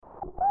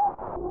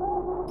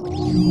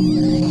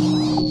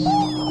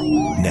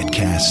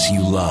Netcasts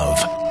you love.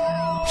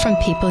 From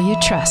people you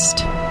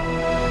trust.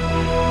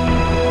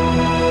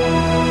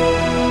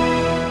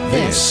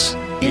 This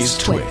is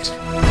Twit.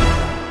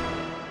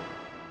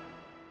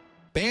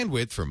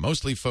 Bandwidth for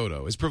Mostly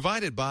Photo is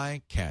provided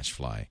by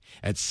CashFly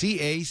at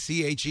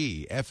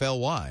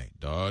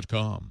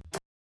CACHEFLY.com.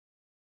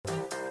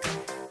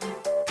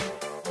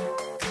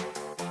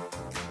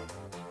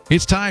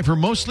 It's time for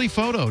Mostly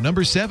Photo,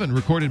 number 7,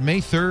 recorded May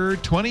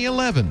 3rd,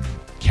 2011.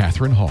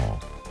 Catherine Hall.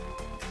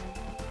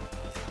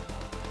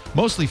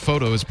 Mostly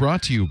Photo is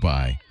brought to you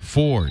by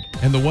Ford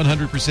and the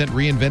 100%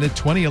 reinvented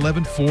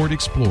 2011 Ford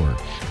Explorer.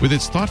 With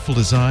its thoughtful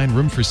design,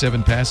 room for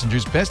 7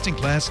 passengers,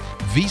 best-in-class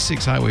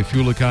V6 highway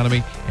fuel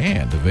economy,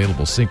 and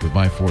available sync with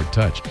My Ford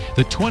Touch,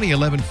 the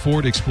 2011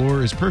 Ford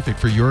Explorer is perfect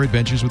for your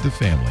adventures with the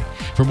family.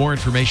 For more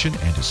information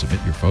and to submit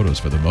your photos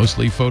for the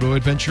Mostly Photo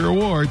Adventure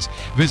Awards,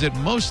 visit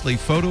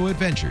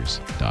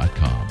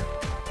mostlyphotoadventures.com.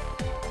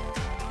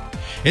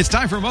 It's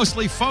time for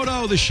Mostly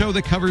Photo, the show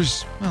that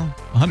covers,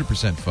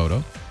 100%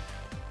 photo.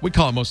 We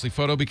call it Mostly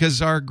Photo because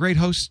our great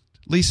host,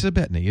 Lisa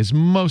Bettany, is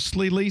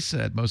mostly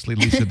Lisa at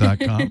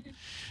mostlyLisa.com.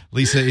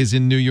 Lisa is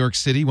in New York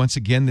City once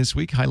again this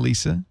week. Hi,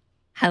 Lisa.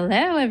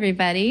 Hello,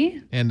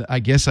 everybody. And I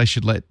guess I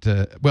should let,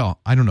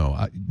 I don't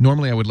know.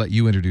 Normally I would let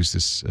you introduce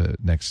this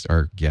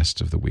our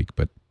guest of the week,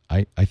 but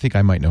I think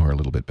I might know her a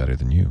little bit better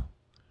than you.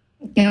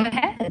 Go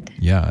ahead.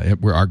 Yeah,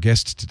 we're our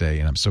guest today,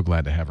 and I'm so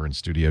glad to have her in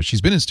studio.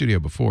 She's been in studio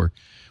before.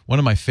 One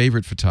of my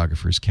favorite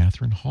photographers,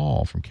 Catherine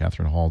Hall from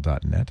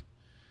CatherineHall.net.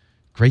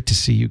 Great to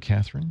see you,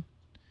 Catherine.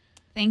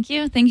 Thank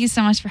you. Thank you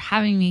so much for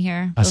having me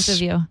here, both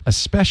of you. A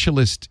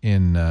specialist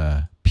in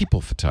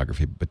people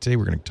photography, but today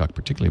we're going to talk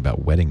particularly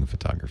about wedding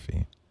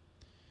photography.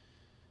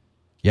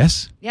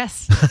 Yes?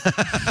 Yes.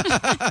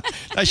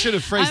 I should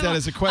have phrased that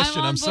as a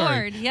question. I'm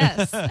sorry.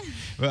 Yes.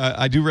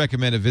 I do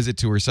recommend a visit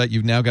to her site.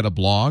 You've now got a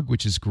blog,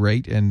 which is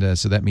great, and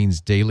so that means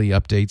daily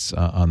updates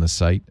on the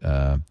site.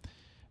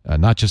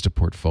 Not just a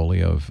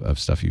portfolio of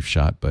stuff you've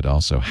shot, but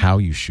also how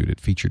you shoot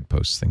it, featured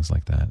posts, things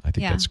like that. I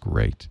think that's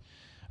great.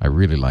 I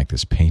really like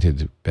this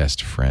painted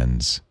best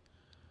friends.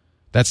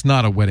 That's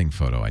not a wedding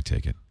photo, I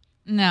take it.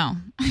 No,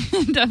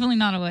 definitely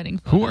not a wedding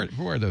photo.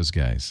 Who are those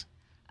guys?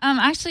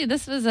 Actually,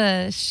 this was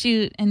a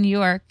shoot in New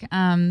York.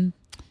 The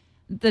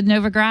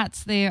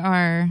Novogratz, they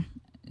are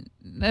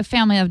a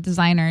family of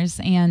designers,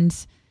 and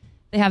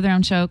they have their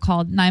own show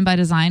called 9 by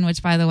Design,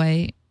 which, by the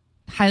way,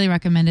 highly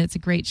recommend it. It's a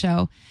great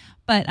show.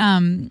 But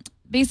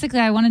basically,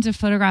 I wanted to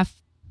photograph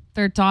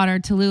their daughter,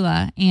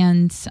 Tallulah,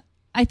 and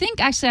I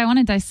think actually I want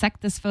to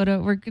dissect this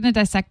photo. We're going to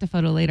dissect a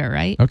photo later,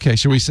 right? Okay,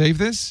 shall we save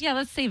this? Yeah,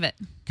 let's save it.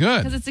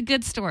 Good. Because it's a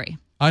good story.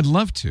 I'd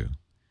love to.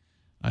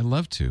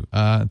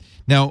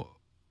 Now,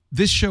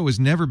 this show has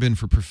never been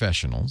for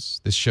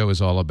professionals. This show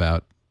is all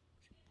about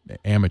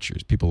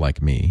amateurs, people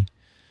like me.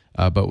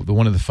 But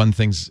one of the fun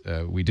things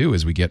we do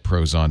is we get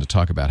pros on to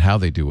talk about how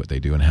they do what they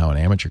do and how an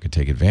amateur could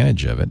take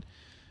advantage of it.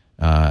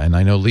 And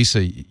I know,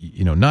 Lisa,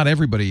 not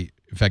everybody,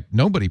 in fact,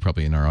 nobody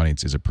probably in our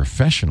audience is a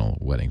professional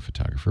wedding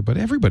photographer, but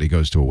everybody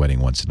goes to a wedding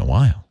once in a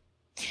while.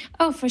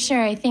 Oh, for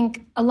sure. I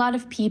think a lot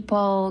of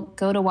people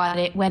go to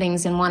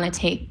weddings and want to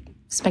take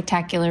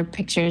spectacular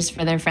pictures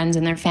for their friends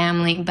and their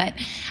family. But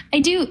I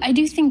do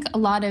think a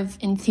lot of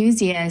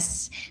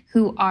enthusiasts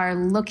who are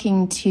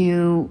looking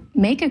to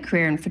make a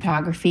career in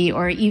photography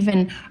or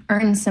even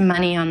earn some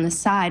money on the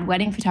side,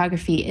 wedding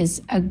photography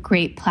is a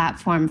great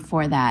platform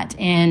for that.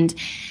 And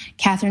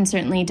Catherine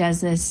certainly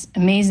does this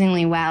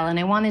amazingly well. And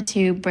I wanted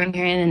to bring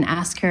her in and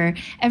ask her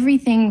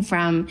everything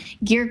from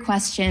gear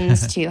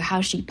questions to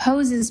how she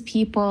poses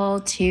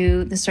people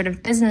to the sort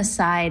of business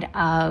side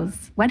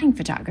of wedding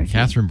photography.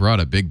 Catherine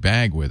brought a big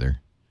bag with her.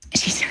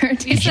 She sure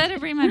did. You said to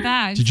bring my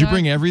bag. Did you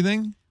bring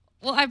everything?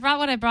 Well, I brought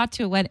what I brought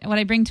to a wedding. What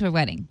I bring to a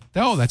wedding.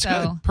 Oh, that's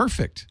good.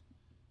 Perfect.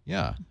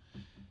 Yeah.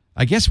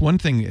 I guess one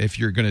thing, if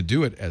you're going to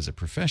do it as a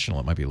professional,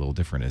 it might be a little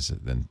different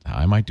than how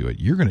I might do it.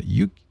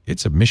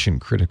 It's a mission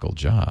critical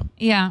job.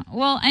 Yeah.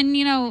 Well,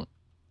 and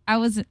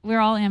we're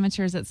all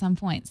amateurs at some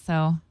point,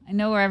 so I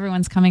know where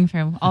everyone's coming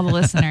from, all the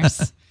listeners.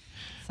 So.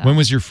 When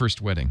was your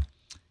first wedding?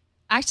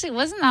 Actually, it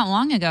wasn't that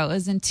long ago. It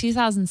was in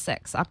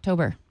 2006,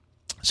 October.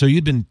 So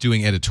you'd been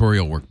doing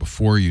editorial work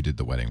before you did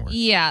the wedding work.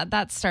 Yeah,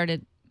 that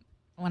started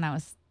when I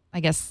was,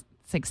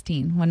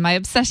 16, when my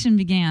obsession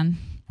began.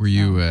 Were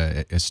you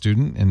a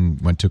student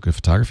and took a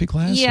photography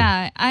class?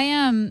 Yeah,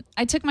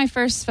 I took my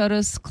first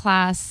photos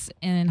class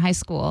in high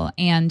school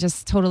and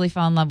just totally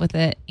fell in love with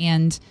it.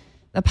 And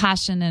the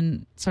passion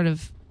and sort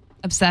of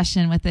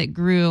obsession with it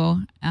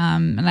grew.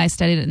 And I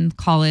studied it in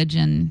college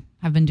and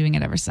have been doing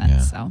it ever since.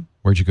 Yeah. So,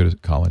 where'd you go to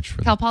college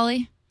for Cal that?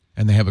 Poly.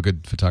 And they have a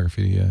good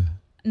photography?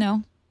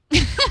 No.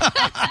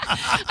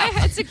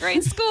 It's a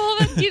great school,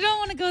 but you don't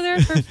want to go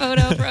there for a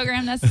photo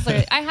program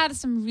necessarily. I had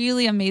some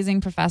really amazing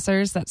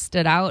professors that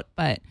stood out,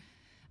 but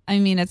I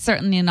mean, it's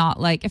certainly not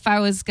like if I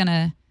was going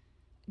to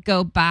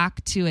go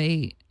back to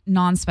a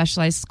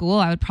non-specialized school,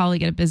 I would probably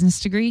get a business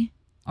degree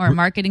or a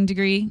marketing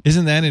degree.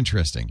 Isn't that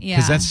interesting? Yeah.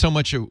 Because that's so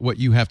much of what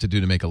you have to do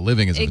to make a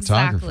living as a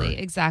photographer.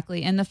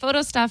 Exactly. And the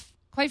photo stuff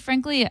quite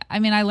frankly, I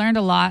mean, I learned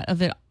a lot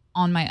of it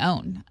on my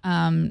own,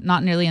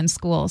 not nearly in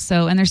school.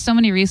 So, and there's so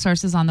many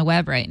resources on the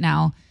web right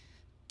now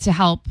to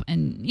help,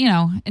 and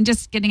and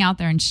just getting out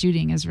there and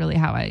shooting is really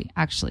how I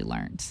actually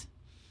learned.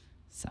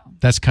 So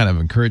that's kind of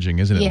encouraging,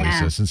 isn't it,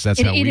 Lisa? Since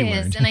that's how we learned.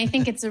 It is, and I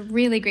think it's a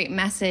really great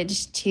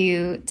message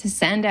to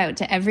send out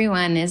to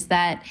everyone, is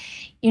that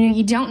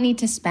you don't need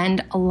to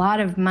spend a lot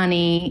of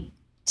money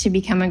to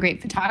become a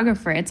great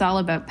photographer. It's all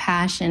about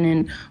passion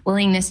and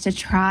willingness to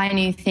try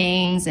new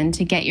things and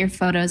to get your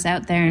photos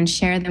out there and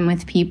share them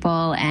with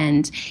people.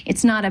 And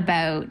it's not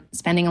about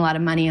spending a lot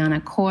of money on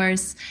a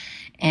course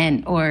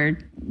or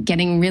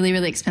getting really,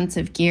 really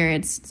expensive gear.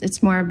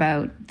 It's more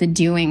about the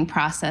doing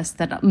process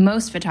that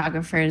most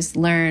photographers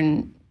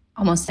learn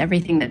almost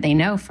everything that they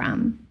know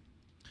from.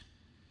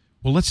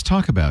 Well, let's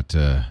talk about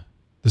the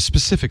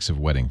specifics of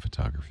wedding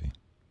photography.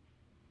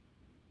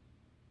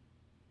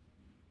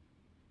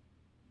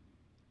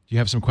 Do you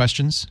have some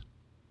questions?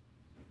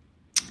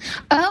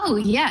 Oh,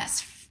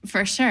 yes,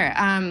 for sure.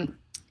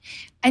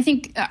 I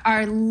think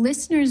our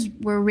listeners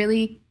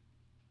really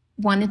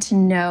wanted to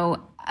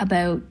know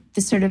about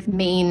the sort of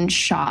main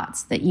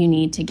shots that you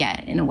need to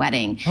get in a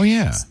wedding. Oh,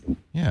 yeah.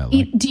 Yeah.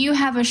 Do you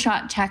have a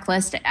shot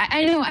checklist?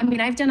 I know, I mean,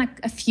 I've done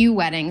a few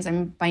weddings.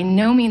 I'm by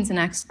no means an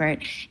expert.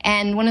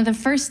 And one of the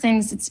first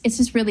things, it's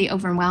just really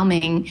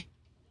overwhelming.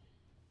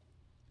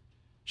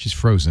 She's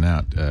frozen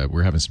out.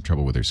 We're having some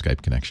trouble with her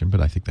Skype connection,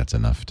 but I think that's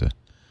enough to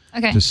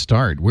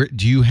start.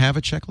 Do you have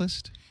a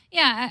checklist?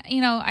 Yeah,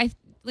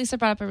 Lisa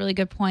brought up a really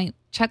good point.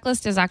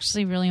 Checklist is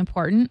actually really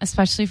important,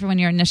 especially for when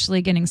you're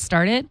initially getting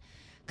started,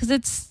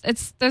 because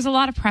there's a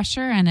lot of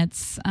pressure, and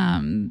it's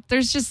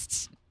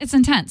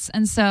intense,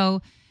 and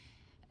so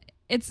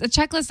it's a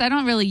checklist. I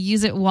don't really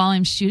use it while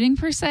I'm shooting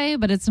per se,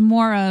 but it's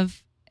more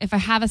of, if I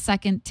have a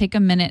second, take a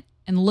minute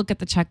and look at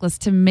the checklist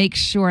to make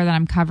sure that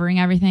I'm covering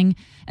everything.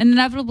 And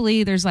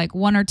inevitably, there's like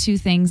one or two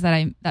things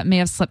that may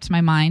have slipped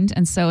my mind,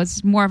 and so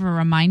it's more of a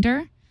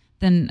reminder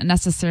than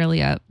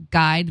necessarily a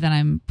guide that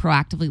I'm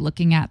proactively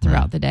looking at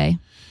throughout the day.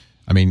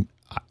 I mean,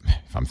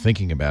 if I'm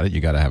thinking about it,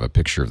 you got to have a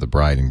picture of the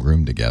bride and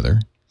groom together.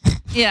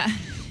 Yeah.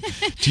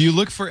 Do you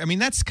look for? I mean,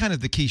 that's kind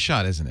of the key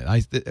shot, isn't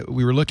it?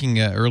 We were looking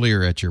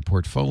earlier at your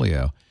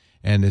portfolio,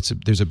 and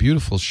there's a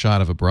beautiful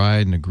shot of a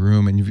bride and a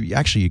groom, and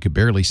you could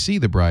barely see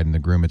the bride and the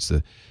groom. It's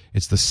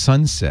the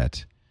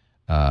sunset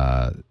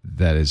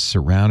that is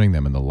surrounding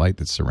them and the light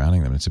that's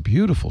surrounding them. It's a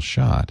beautiful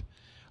shot.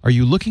 Are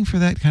you looking for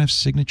that kind of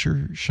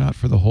signature shot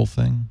for the whole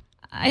thing?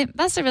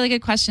 That's a really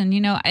good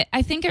question.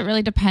 I think it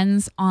really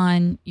depends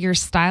on your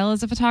style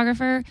as a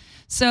photographer.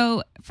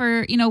 So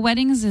for,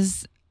 weddings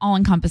is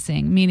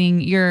all-encompassing,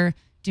 meaning you're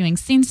doing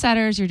scene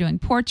setters, you're doing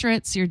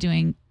portraits, you're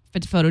doing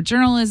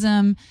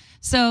photojournalism.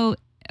 So,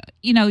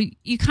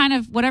 you kind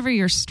of, whatever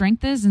your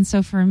strength is. And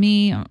so for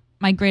me,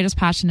 my greatest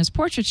passion is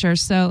portraiture.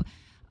 So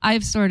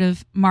I've sort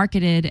of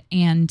marketed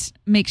and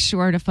make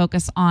sure to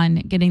focus on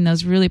getting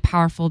those really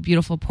powerful,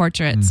 beautiful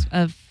portraits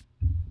of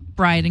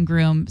bride and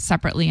groom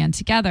separately and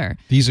together.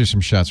 These are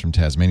some shots from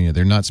Tasmania.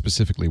 They're not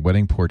specifically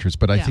wedding portraits,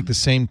 but I think the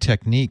same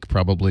technique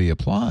probably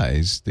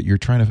applies, that you're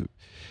trying to...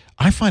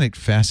 I find it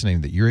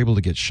fascinating that you're able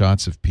to get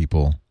shots of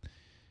people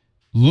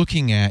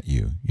looking at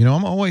you.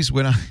 I'm always,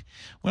 when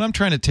I'm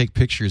trying to take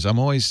pictures, I'm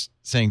always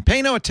saying,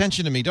 pay no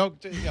attention to me.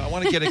 Don't, I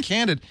want to get it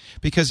candid,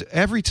 because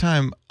every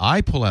time I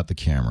pull out the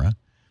camera,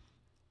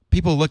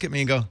 people look at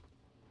me and go,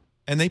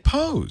 and they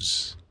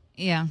pose.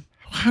 Yeah.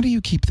 How do you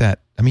keep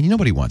that? I mean,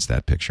 nobody wants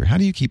that picture. How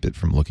do you keep it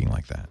from looking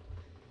like that?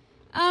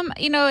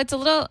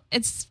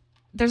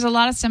 There's a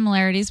lot of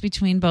similarities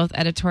between both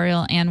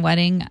editorial and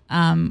wedding.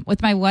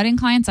 With my wedding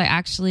clients, I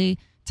actually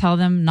tell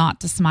them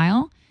not to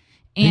smile.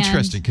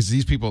 Interesting, because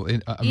these people,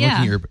 I'm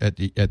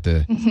looking at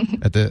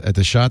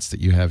the shots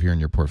that you have here in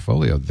your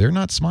portfolio. They're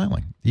not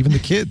smiling, even the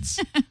kids.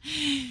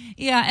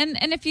 Yeah, and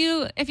if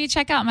you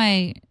check out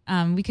my,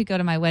 we could go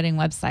to my wedding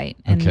website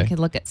and we could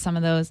look at some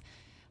of those.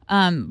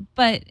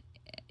 But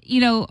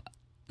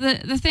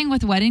the thing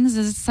with weddings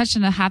is it's such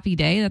a happy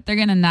day that they're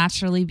going to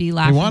naturally be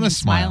laughing and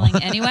smiling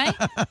anyway.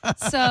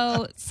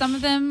 So some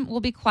of them will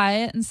be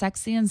quiet and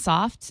sexy and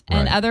soft,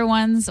 and other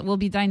ones will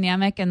be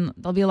dynamic, and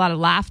there'll be a lot of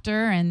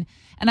laughter, and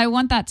I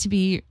want that to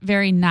be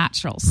very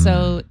natural.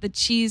 So the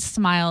cheese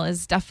smile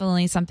is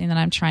definitely something that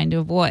I'm trying to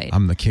avoid.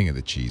 I'm the king of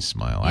the cheese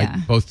smile. Yeah.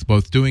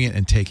 Both doing it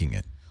and taking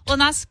it. Well,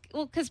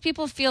 because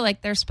people feel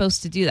like they're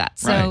supposed to do that.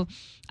 So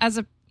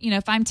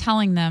if I'm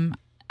telling them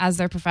as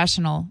their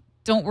professional,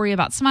 don't worry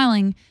about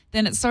smiling,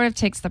 then it sort of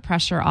takes the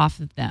pressure off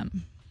of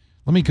them.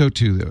 Let me go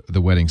to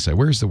the wedding site.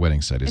 Where's the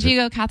wedding site? If you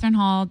go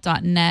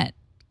katherinehall.net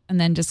and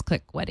then just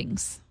click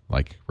weddings.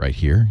 Like right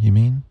here, you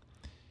mean?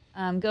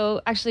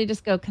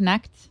 Just go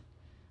connect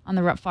on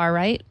the far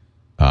right.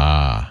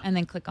 And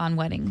then click on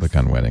weddings. Click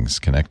on weddings.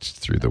 Connect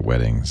through the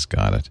weddings.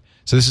 Got it.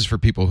 So this is for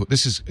people who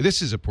this is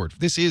a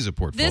portfolio.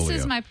 This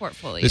is my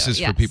portfolio. This is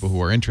for people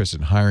who are interested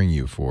in hiring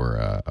you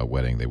for a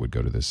wedding. They would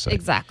go to this site.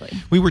 Exactly.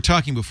 We were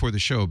talking before the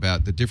show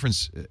about the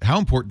difference, how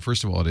important,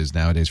 first of all, it is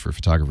nowadays for a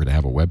photographer to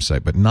have a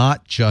website, but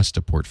not just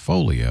a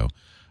portfolio,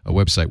 a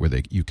website where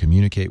you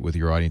communicate with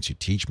your audience, you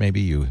teach,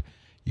 maybe you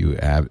you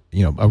have,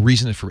 a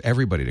reason for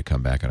everybody to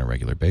come back on a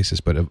regular basis.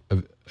 But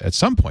at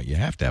some point, you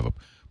have to have a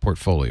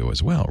portfolio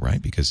as well,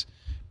 right? Because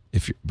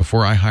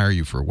before I hire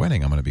you for a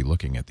wedding, I'm going to be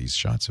looking at these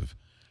shots of.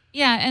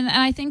 Yeah, and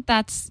I think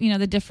that's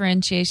the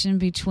differentiation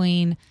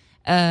between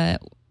a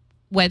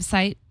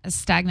website, a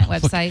stagnant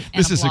website,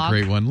 and this a is blog. a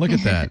great one. Look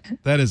at that.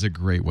 That is a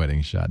great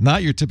wedding shot.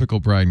 Not your typical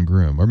bride and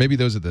groom, or maybe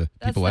those are the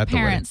people at the wedding.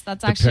 Parents.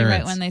 That's actually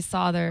right when they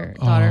saw their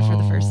daughter for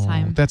the first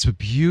time. That's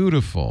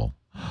beautiful.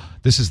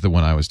 This is the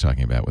one I was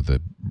talking about with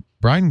the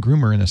bride and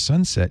groom are in a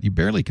sunset. You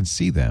barely can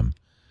see them,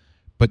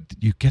 but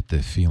you get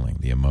the feeling,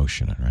 the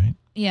emotion, right?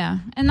 Yeah,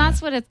 and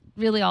that's what it's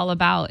really all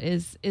about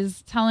is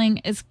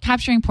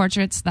capturing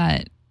portraits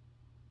that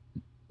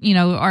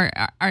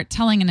are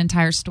telling an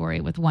entire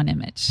story with one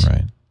image.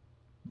 Right.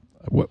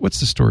 What's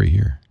the story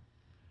here?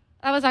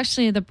 That was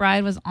actually the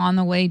bride was on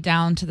the way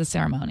down to the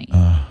ceremony,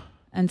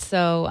 and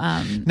so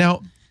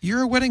now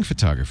you're a wedding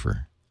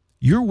photographer.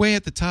 You're way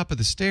at the top of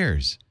the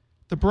stairs.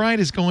 The bride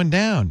is going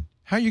down.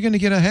 How are you going to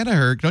get ahead of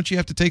her? Don't you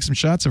have to take some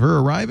shots of her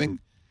arriving?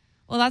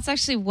 Well, that's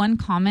actually one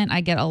comment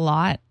I get a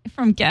lot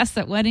from guests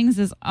at weddings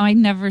is, I've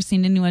never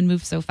seen anyone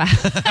move so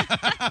fast.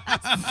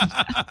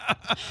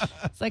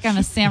 It's like I'm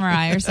a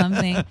samurai or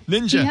something.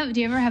 Ninja. Do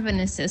you ever have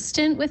an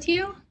assistant with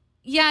you?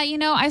 Yeah,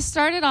 I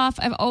started off,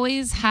 I've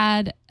always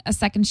had a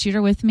second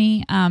shooter with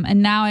me.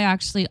 And now I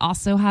actually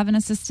also have an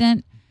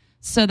assistant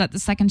so that the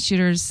second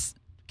shooters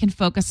can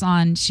focus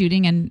on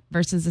shooting and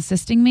versus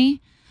assisting me.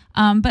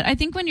 But I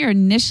think when you're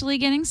initially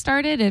getting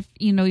started, if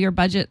your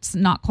budget's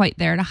not quite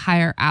there to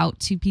hire out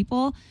 2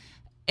 people,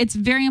 it's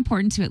very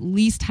important to at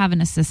least have an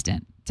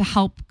assistant to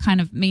help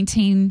kind of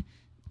maintain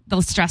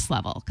the stress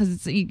level,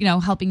 because it's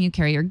helping you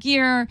carry your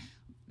gear,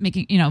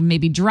 making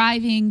maybe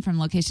driving from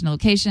location to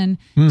location,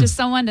 just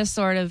someone to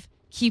sort of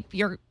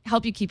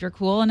help you keep your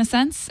cool in a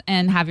sense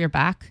and have your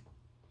back.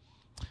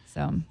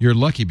 So you're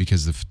lucky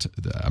because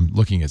I'm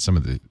looking at some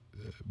of the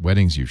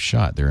weddings you've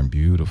shot. They're in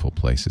beautiful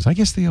places. I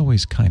guess they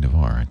always kind of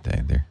are, aren't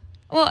they?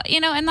 Well,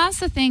 and that's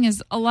the thing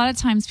is a lot of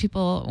times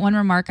one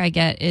remark I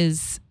get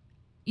is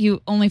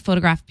you only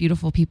photograph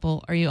beautiful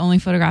people or you only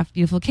photograph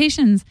beautiful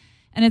locations.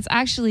 And it's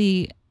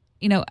actually,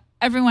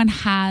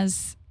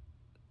 everyone's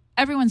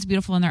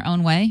beautiful in their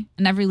own way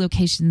and every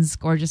location's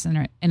gorgeous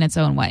in its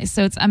own way.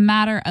 So it's a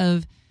matter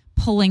of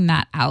pulling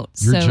that out.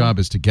 Your job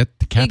is to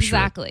capture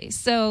exactly. it.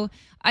 So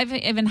I've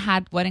even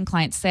had wedding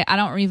clients say, I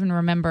don't even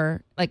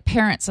remember, like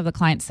parents of the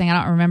clients saying,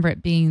 I don't remember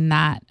it being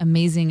that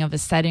amazing of a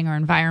setting or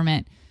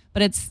environment.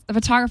 But it's the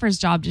photographer's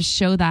job to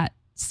show that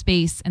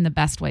space in the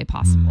best way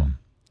possible.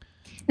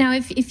 Now,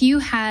 if you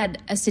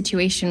had a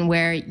situation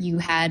where you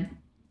had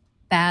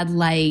bad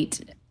light,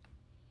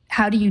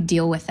 how do you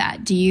deal with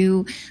that? Do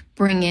you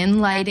bring in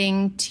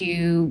lighting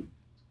to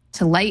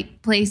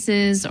light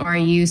places, or are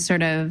you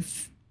sort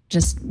of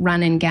just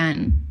run and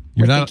gun?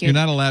 You're not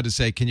allowed to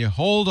say, can you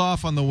hold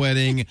off on the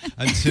wedding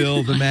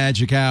until the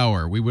magic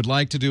hour? We would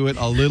like to do it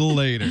a little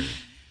later.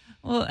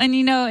 Well,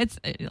 and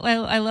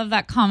I love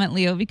that comment,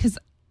 Leo, because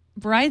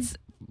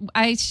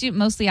I shoot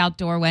mostly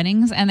outdoor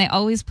weddings, and they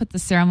always put the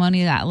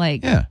ceremony at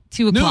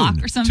 2 o'clock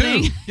or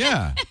something. 2,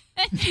 yeah.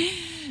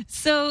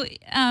 So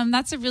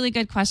that's a really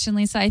good question,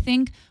 Lisa. I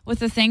think with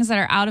the things that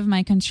are out of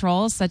my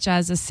control, such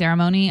as a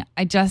ceremony,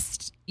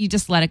 you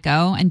just let it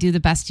go and do the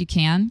best you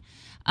can.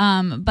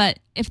 But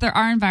if there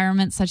are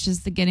environments such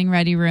as the getting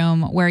ready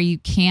room where you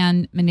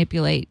can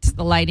manipulate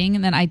the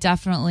lighting, then I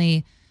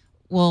definitely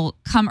will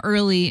come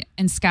early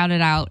and scout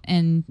it out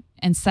and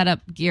set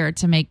up gear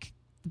to make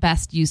the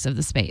best use of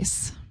the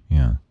space.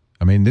 Yeah.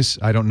 I mean,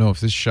 I don't know if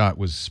this shot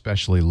was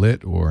specially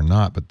lit or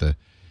not, but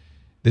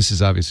this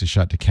is obviously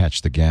shot to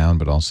catch the gown,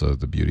 but also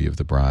the beauty of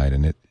the bride,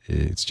 and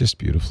it's just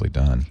beautifully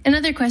done.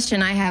 Another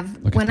question I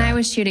have, when I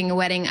was shooting a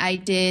wedding, I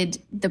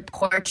did the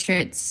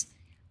portraits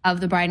of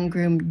the bride and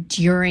groom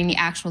during the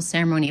actual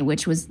ceremony,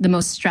 which was the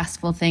most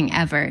stressful thing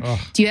ever.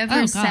 Do you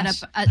ever set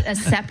up a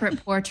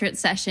separate portrait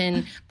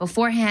session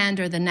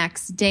beforehand or the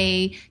next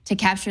day to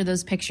capture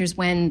those pictures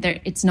when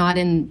it's not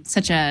in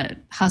such a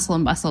hustle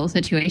and bustle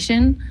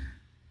situation?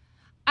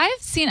 I've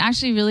seen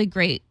actually really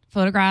great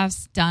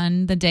photographs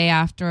done the day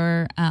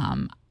after.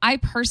 I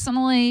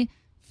personally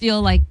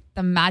feel like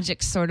the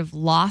magic sort of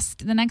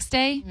lost the next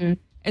day. Mm-hmm.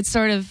 It's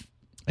sort of...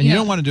 And you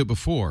don't want to do it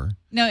before.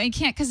 No, you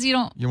can't because you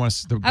don't... I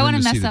want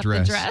to mess the up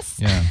dress. the dress.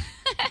 Yeah.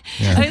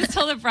 I just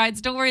told the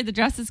brides, don't worry, the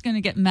dress is going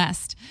to get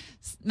messed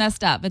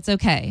up. It's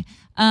okay.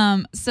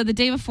 So the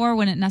day before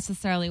wouldn't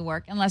necessarily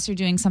work unless you're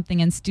doing something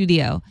in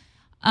studio.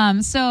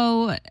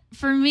 So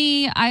for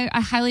me,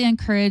 I highly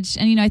encourage,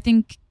 and I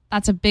think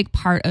that's a big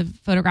part of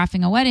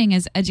photographing a wedding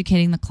is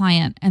educating the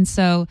client. And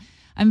so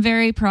I'm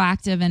very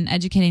proactive in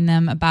educating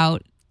them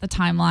about the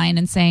timeline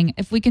and saying,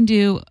 if we can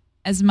do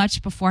as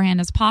much beforehand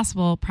as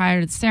possible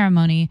prior to the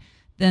ceremony,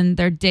 then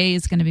their day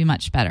is going to be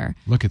much better.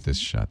 Look at this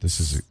shot.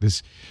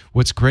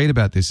 What's great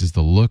about this is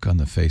the look on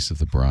the face of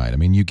the bride. I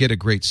mean, you get a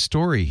great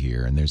story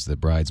here, and there's the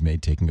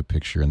bridesmaid taking a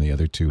picture and the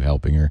other 2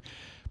 helping her.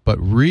 But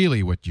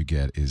really what you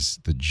get is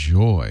the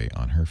joy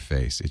on her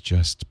face. It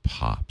just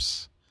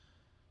pops.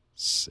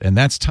 And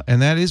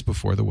that is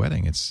before the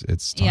wedding.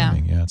 It's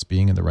timing. Yeah, it's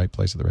being in the right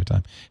place at the right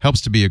time.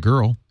 Helps to be a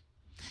girl.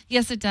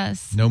 Yes, it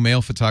does. No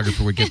male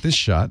photographer would get this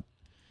shot.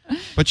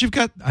 But you've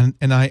got,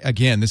 and I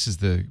again, this is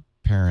the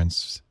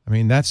parents. I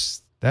mean,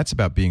 that's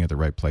about being at the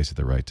right place at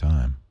the right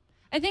time.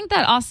 I think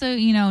that also,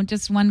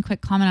 just one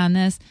quick comment on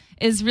this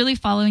is really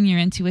following your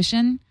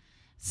intuition.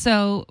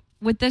 So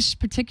with this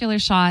particular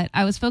shot,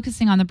 I was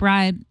focusing on the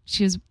bride.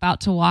 She was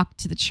about to walk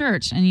to the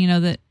church, and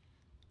the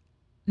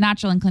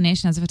natural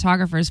inclination as a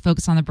photographer is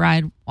focus on the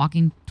bride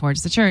walking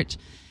towards the church.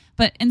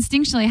 But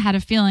instinctually, I had a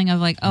feeling of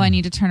like, I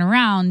need to turn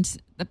around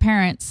the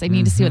parents. I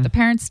need to see what the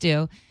parents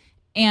do.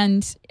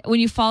 And when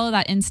you follow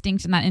that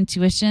instinct and that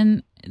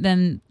intuition,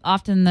 then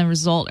often the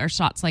result are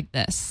shots like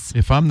this.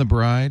 If I'm the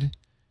bride,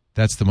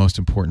 that's the most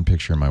important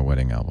picture in my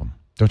wedding album.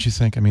 Don't you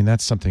think? I mean,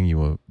 that's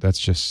something that's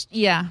just...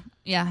 Yeah,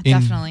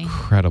 definitely.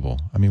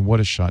 Incredible. I mean, what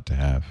a shot to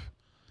have.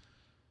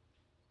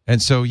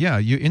 And so, yeah,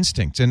 your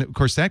instincts. And of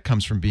course, that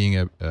comes from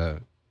being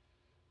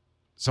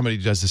somebody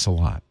who does this a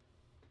lot.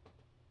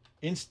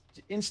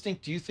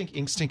 Instinct, do you think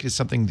instinct is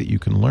something that you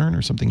can learn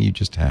or something you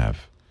just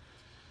have?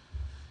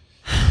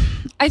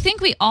 I think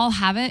we all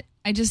have it.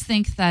 I just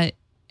think that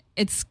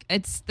it's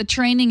the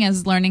training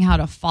is learning how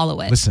to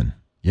follow it. Listen,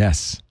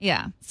 yes.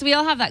 Yeah. So we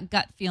all have that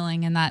gut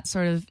feeling and that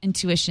sort of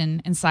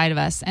intuition inside of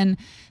us. And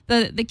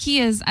the key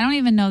is, I don't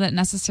even know that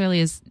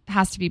necessarily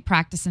has to be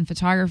practice in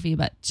photography,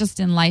 but just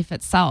in life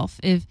itself.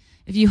 If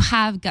you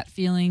have gut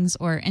feelings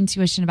or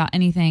intuition about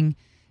anything,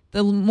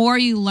 the more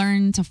you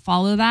learn to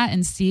follow that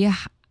and see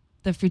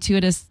the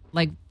fortuitous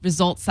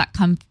results that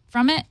come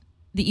from it,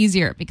 the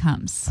easier it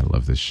becomes. I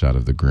love this shot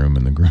of the groom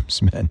and the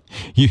groomsmen.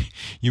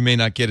 You may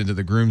not get into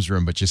the groom's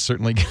room, but you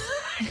certainly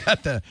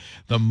got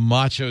the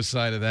macho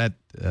side of that.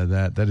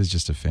 That is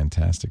just a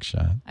fantastic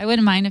shot. I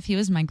wouldn't mind if he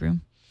was my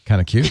groom. Kind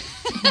of cute.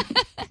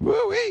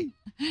 Woo-wee.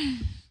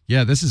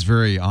 Yeah, this is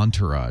very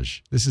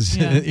Entourage. This is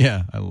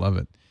yeah, I love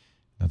it.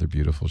 Another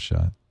beautiful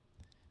shot.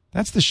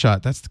 That's the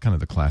shot. That's kind of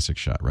the classic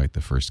shot, right? The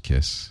first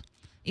kiss.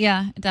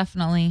 Yeah,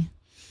 definitely.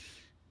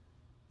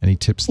 Any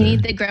tips there? You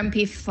need the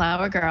grumpy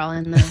flower girl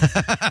in the...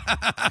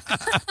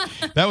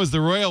 That was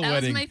the royal that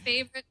wedding. That was my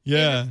favorite.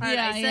 Yeah. Part.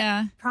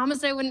 I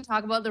promised I wouldn't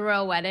talk about the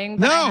royal wedding.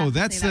 But No,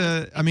 that's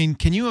I mean,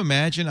 can you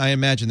imagine? I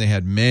imagine they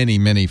had many,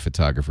 many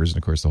photographers, and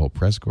of course the whole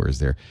press corps is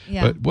there.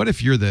 Yeah. But what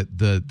if you're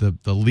the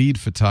lead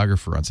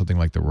photographer on something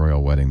like the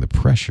royal wedding? The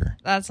pressure.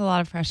 That's a lot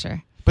of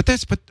pressure. But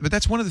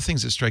that's one of the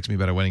things that strikes me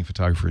about a wedding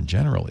photographer in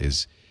general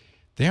is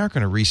they aren't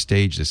going to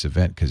restage this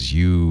event because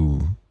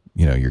your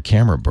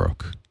camera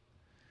broke.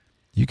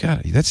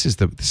 This has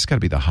got to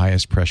be the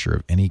highest pressure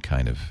of any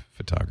kind of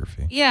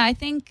photography. Yeah, I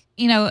think,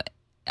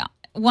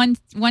 one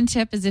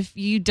tip is if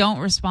you don't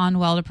respond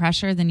well to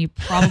pressure, then you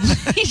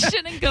probably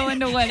shouldn't go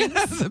into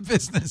weddings. The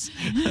business.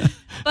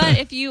 But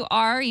if you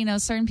are,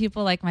 certain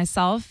people like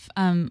myself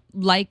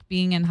like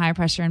being in high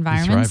pressure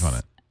environments. You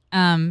thrive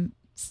on it.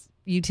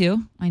 You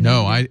too?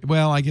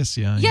 I guess,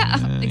 yeah.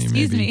 Yeah,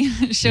 excuse me.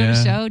 Show to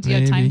show. Do you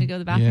have time to go to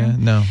the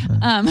bathroom?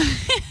 Yeah, no.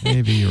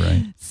 Maybe you're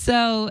right.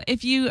 So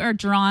if you are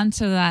drawn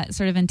to that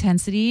sort of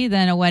intensity,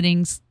 then a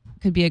wedding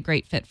could be a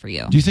great fit for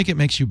you. Do you think it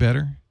makes you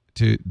better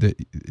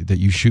that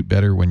you shoot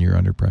better when you're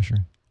under pressure?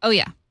 Oh,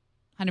 yeah.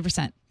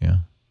 100%. Yeah.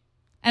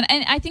 And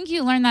I think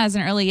you learn that as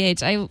an early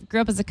age. I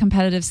grew up as a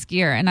competitive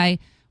skier, and I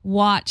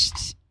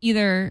watched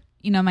either,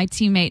 my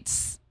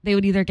teammates, they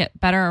would either get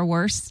better or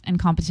worse in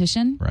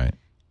competition. Right.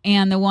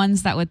 And the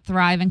ones that would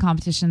thrive in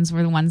competitions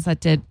were the ones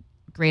that did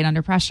great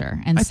under pressure.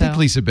 And I think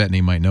Lisa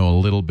Bettany might know a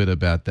little bit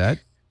about that.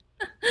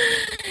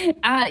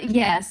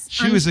 Yes.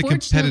 She was a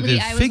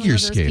competitive figure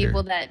skater. I was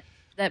one of those people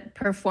that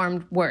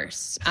performed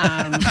worse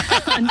under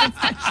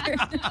pressure.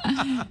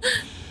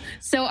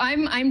 So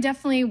I'm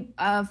definitely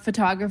a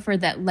photographer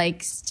that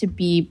likes to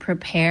be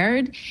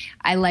prepared.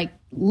 I like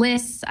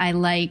lists. I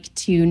like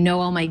to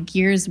know all my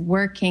gear's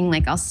working.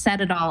 Like I'll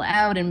set it all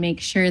out and make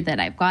sure that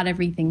I've got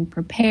everything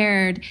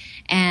prepared.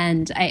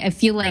 And I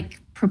feel like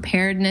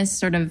preparedness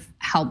sort of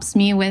helps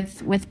me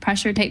with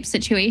pressure type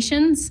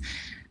situations.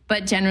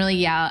 But generally,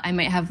 yeah, I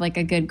might have like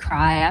a good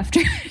cry after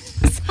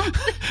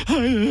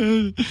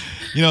something.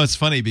 It's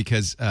funny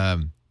because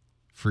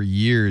for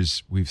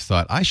years we've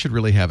thought I should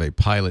really have a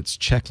pilot's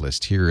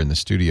checklist here in the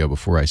studio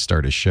before I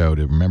start a show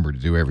to remember to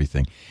do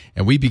everything.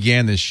 And we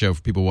began this show,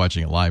 for people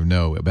watching it live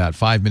know, about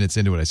 5 minutes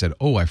into it, I said,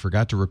 I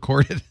forgot to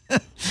record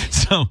it.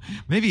 So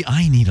maybe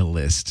I need a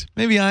list.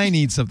 Maybe I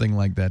need something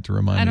like that to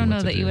remind me. I don't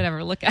know that you would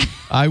ever look at it.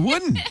 I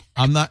wouldn't.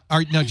 I'm not.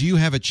 Now, do you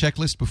have a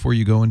checklist before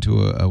you go into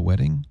a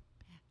wedding?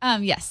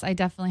 Yes, I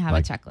definitely have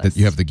a checklist. That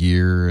you have the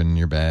gear in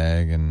your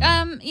bag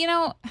and you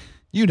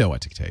know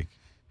what to take.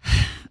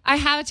 I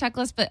have a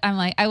checklist, but I'm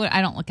like,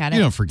 I don't look at it.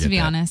 You don't forget. To be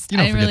that. honest,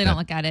 I really don't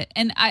look at it.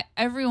 And I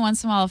every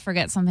once in a while I'll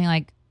forget something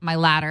like my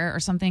ladder or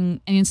something,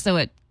 and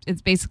so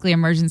it's basically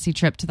emergency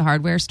trip to the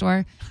hardware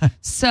store.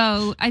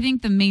 So I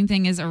think the main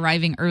thing is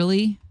arriving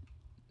early.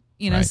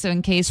 Right. So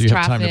in case you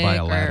traffic. Have time to buy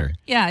a ladder.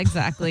 Yeah,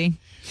 exactly.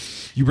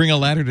 You bring a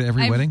ladder to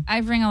every wedding?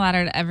 I bring a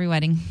ladder to every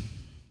wedding.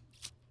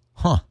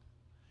 Huh.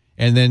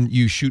 And then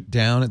you shoot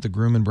down at the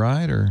groom and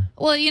bride, or?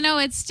 Well,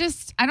 it's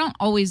just, I don't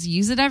always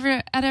use it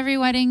at every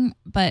wedding,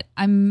 but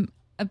I'm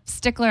a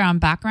stickler on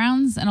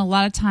backgrounds. And a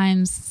lot of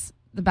times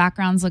the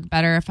backgrounds look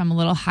better if I'm a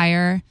little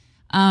higher.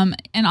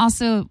 And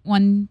also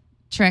one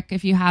trick,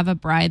 if you have a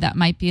bride that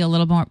might be a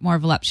little more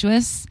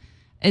voluptuous,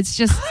 it's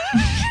just,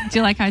 do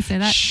you like how I say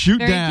that? Shoot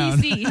Very down.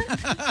 PC.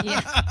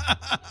 Yeah.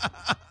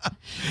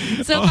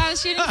 So if I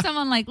was shooting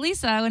someone like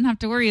Lisa, I wouldn't have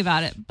to worry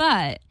about it.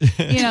 But,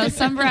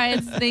 some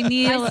brides, they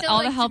need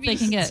all the help they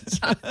can get.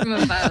 Shot from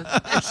above,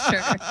 that's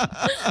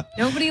sure.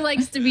 Nobody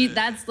likes to be,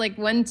 that's like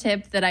one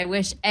tip that I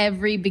wish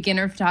every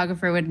beginner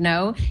photographer would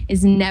know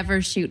is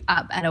never shoot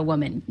up at a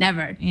woman.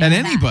 Never. Yeah. And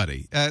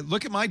anybody.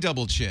 Look at my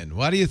double chin.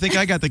 Why do you think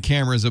I got the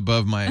cameras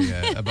above my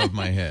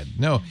head?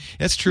 No,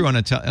 that's true on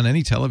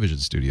any television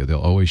studio. They'll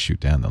always shoot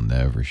down. They'll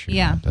never shoot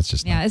up. That's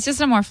just it's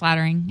just a more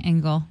flattering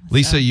angle.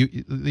 Lisa,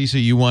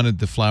 you wanted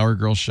the flower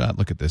girl shot.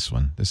 Look at this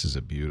one. This is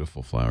a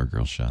beautiful flower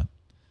girl shot.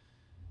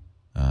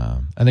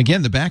 And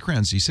again, the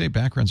backgrounds. You say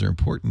backgrounds are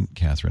important,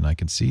 Catherine. I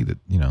can see that.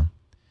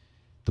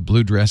 The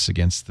blue dress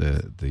against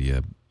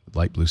the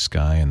light blue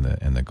sky and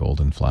the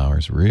golden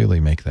flowers really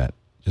make that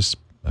just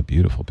a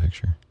beautiful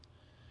picture.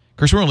 Of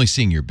course, we're only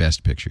seeing your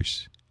best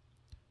pictures.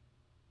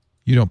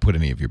 You don't put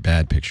any of your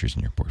bad pictures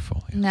in your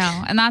portfolio.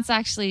 No, and that's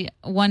actually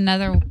one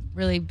other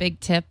really big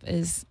tip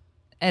is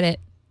edit.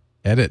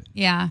 Edit.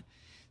 Yeah.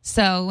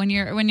 So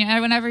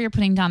whenever you're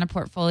putting down a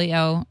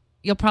portfolio,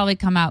 you'll probably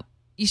come out.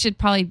 You should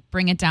probably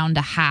bring it down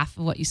to half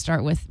of what you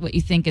start with, what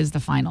you think is the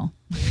final.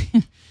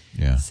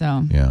 Yeah.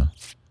 So yeah.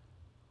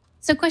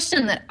 So, a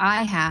question that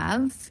I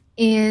have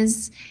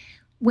is,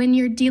 when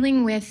you're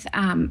dealing with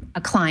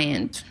a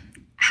client,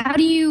 how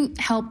do you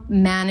help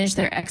manage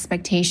their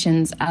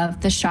expectations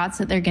of the shots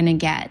that they're going to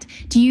get?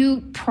 Do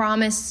you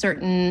promise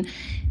certain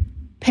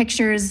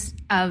pictures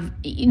of,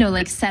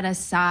 like set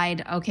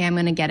aside, okay, I'm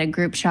going to get a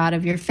group shot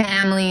of your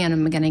family and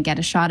I'm going to get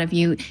a shot of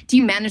you.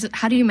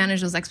 How do you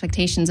manage those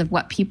expectations of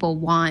what people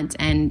want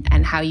and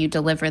how you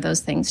deliver those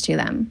things to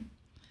them?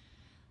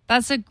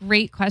 That's a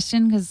great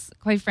question because,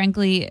 quite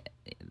frankly,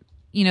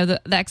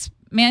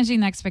 managing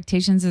the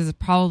expectations is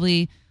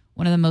probably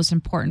one of the most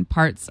important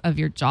parts of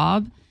your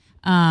job,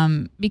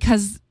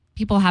 because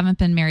people haven't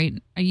been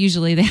married.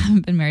 Usually they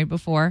haven't been married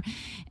before.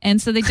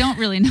 And so they don't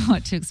really know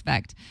what to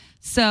expect.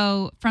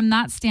 So from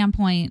that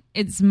standpoint,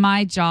 it's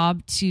my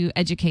job to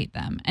educate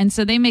them. And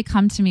so they may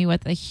come to me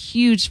with a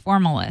huge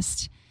formal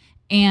list.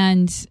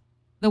 And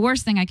the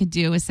worst thing I could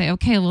do is say,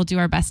 okay, we'll do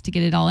our best to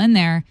get it all in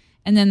there.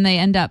 And then they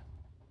end up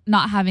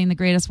not having the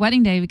greatest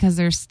wedding day because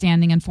they're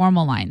standing in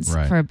formal lines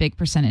for a big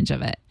percentage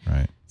of it.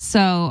 Right.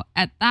 So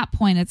at that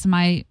point, it's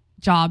my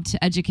job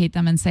to educate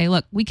them and say,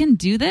 look, we can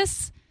do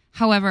this.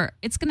 However,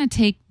 it's going to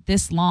take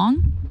this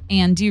long.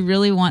 And do you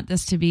really want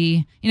this to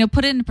be,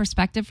 put it into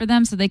perspective for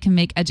them so they can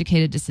make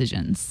educated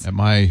decisions? At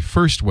my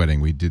first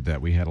wedding, we did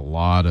that. We had a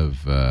lot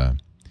of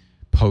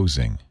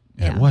posing.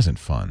 And it wasn't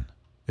fun.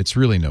 It's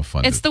really no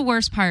fun. It's the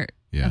worst part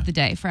of the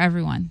day for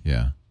everyone.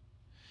 Yeah.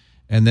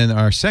 And then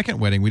our second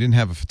wedding, we didn't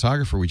have a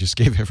photographer. We just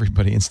gave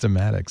everybody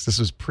Instamatics. This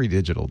was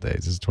pre-digital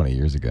days. This is 20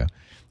 years ago.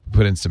 We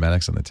put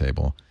Instamatics on the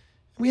table.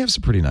 We have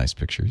some pretty nice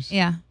pictures.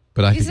 Yeah.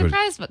 But I'd be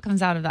surprised what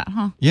comes out of that,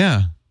 huh?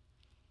 Yeah.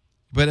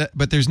 But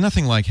there's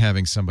nothing like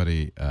having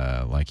somebody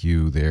like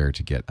you there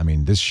to get,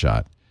 this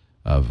shot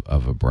of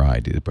a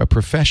bride.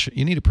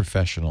 You need a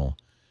professional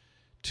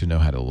to know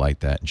how to light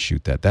that and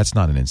shoot that. That's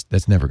never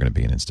going to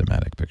be an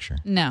Instamatic picture.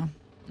 No.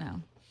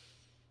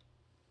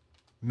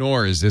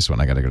 Nor is this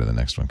one. I got to go to the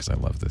next one because I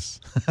love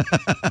this.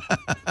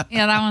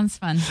 Yeah, that one's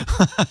fun.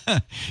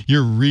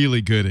 You're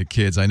really good at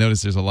kids. I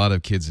noticed there's a lot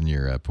of kids in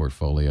your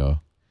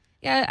portfolio.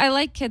 Yeah, I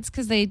like kids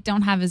because they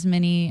don't have as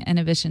many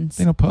inhibitions.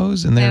 They don't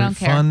pose and they're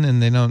fun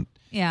and they don't.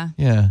 Yeah.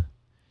 Yeah.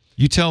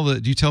 Do you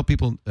tell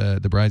people,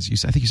 the brides,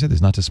 I think you said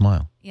this, not to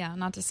smile? Yeah,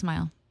 not to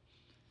smile.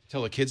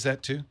 Tell the kids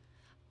that too?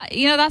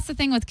 That's the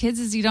thing with kids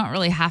is you don't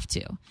really have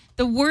to.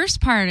 The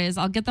worst part is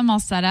I'll get them all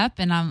set up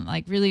and I'm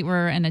like, really,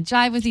 we're in a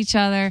jive with each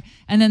other.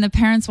 And then the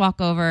parents walk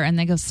over and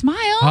they go,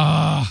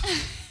 smile.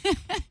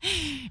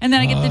 And then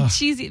I get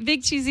the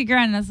big cheesy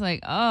grin. And it's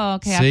like, oh,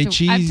 okay. I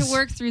have to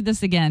work through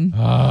this again.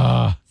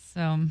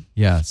 So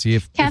yeah. See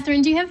if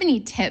Catherine, do you have any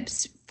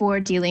tips for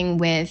dealing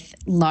with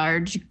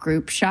large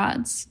group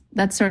shots?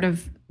 That's sort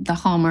of the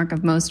hallmark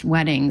of most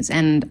weddings.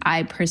 And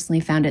I personally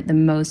found it the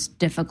most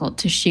difficult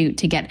to shoot,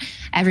 to get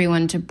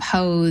everyone to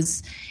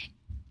pose.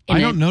 I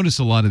don't notice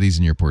a lot of these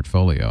in your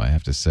portfolio, I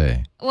have to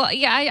say. Well,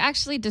 yeah, I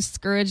actually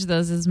discourage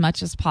those as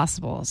much as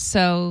possible.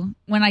 So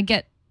when I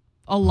get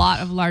a lot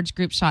of large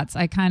group shots,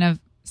 I kind of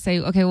say,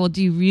 okay, well,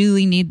 do you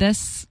really need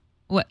this?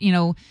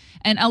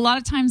 And a lot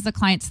of times the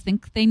clients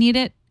think they need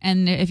it.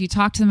 And if you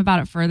talk to them about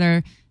it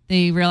further,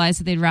 they realize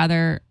that they'd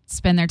rather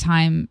spend their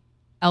time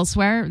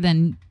elsewhere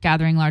than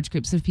gathering large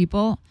groups of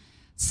people.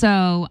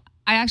 So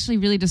I actually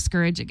really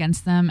discourage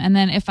against them. And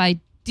then if I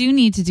do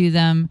need to do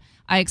them,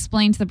 I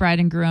explain to the bride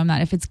and groom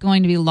that if it's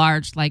going to be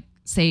large, like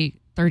say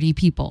 30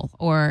 people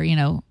or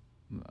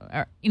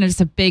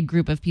just a big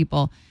group of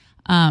people,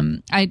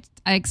 I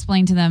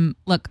explain to them,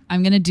 look,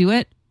 I'm going to do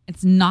it.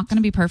 It's not going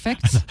to be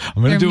perfect.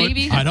 I'm going to do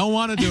it. I don't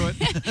want to do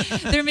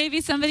it. There may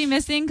be somebody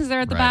missing because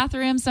they're at the Right.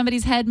 bathroom.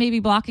 Somebody's head may be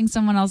blocking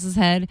someone else's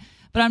head.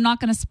 But I'm not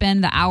going to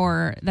spend the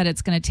hour that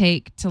it's going to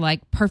take to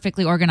like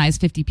perfectly organize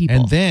 50 people.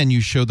 And then you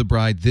show the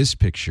bride this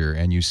picture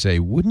and you say,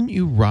 wouldn't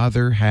you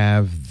rather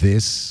have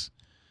this?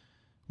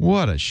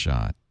 What a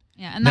shot.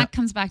 Yeah, and that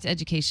comes back to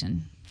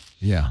education.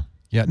 Yeah.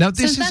 Yeah. Now,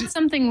 this So that's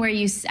something where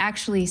you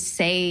actually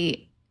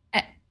say,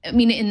 I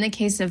mean, in the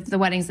case of the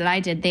weddings that I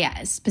did, they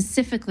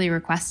specifically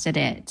requested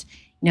it.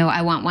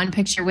 I want one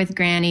picture with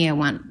Granny. I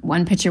want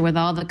one picture with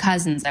all the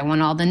cousins. I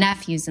want all the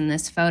nephews in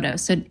this photo.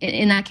 So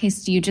in that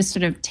case, do you just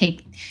sort of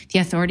take the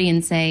authority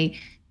and say,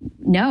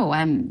 no,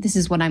 this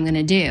is what I'm going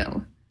to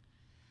do?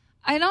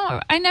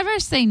 I never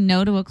say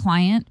no to a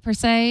client per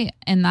se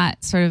in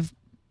that sort of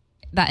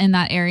in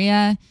that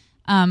area.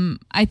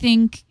 I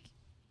think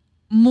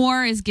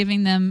more is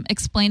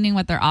explaining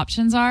what their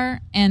options are.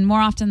 And more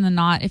often than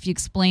not, if you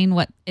explain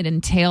what it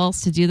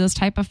entails to do those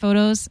type of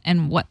photos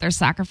and what their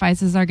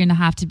sacrifices are going to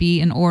have to be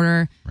in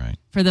order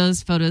for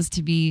those photos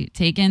to be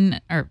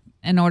taken or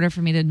in order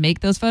for me to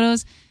make those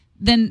photos,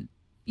 then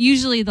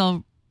usually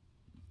they'll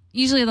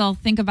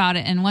think about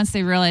it. And once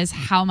they realize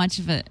how much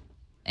of an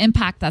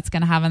impact that's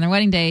going to have on their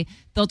wedding day,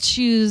 they'll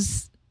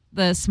choose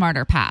the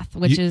smarter path,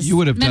 which is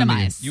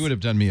minimize. You would have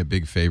done me a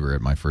big favor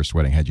at my first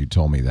wedding had you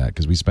told me that,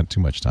 because we spent too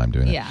much time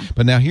doing it. Yeah.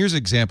 But now here's an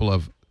example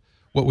of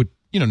what would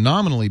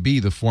nominally be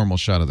the formal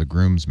shot of the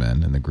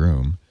groomsmen and the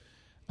groom.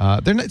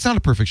 It's not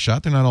a perfect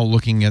shot. They're not all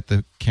looking at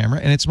the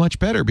camera, and it's much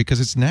better because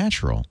it's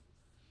natural.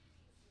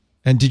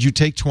 And did you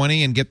take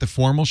 20 and get the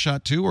formal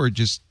shot too, or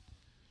just?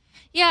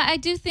 Yeah, I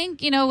do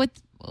think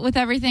with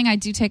everything I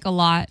do take a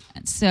lot,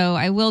 so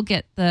I will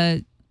get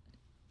the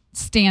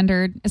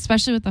standard,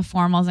 especially with the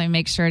formals. I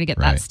make sure to get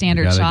that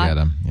standard shot, get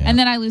 'em. Yeah. And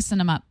then I loosen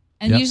them up.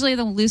 And usually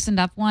the loosened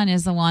up one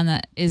is the one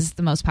that is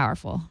the most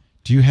powerful.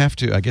 Do you have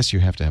to? I guess you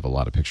have to have a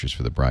lot of pictures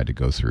for the bride to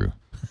go through.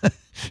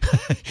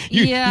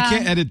 You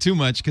can't edit too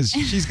much because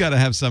she's got to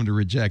have some to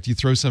reject. You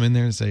throw some in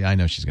there and say, I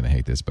know she's going to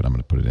hate this, but I'm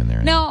going to put it in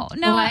there. No.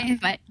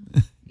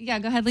 Yeah,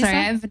 go ahead, Lisa. Sorry,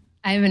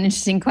 I have an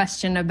interesting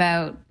question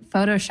about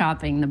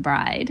photoshopping the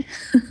bride.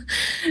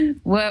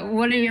 What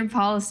are your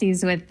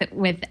policies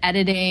with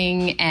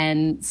editing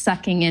and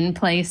sucking in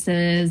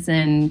places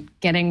and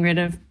getting rid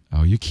of?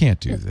 Oh, you can't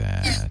do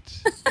that.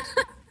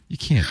 You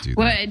can't do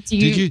that.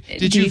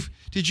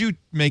 Did you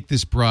make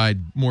this bride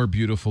more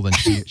beautiful than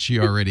she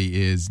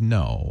already is?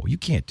 No, you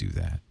can't do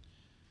that.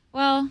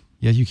 Well,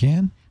 yeah, you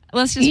can.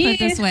 Let's just put it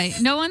this way: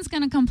 no one's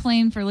going to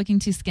complain for looking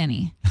too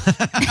skinny.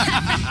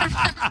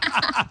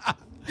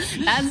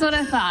 That's what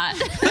I thought.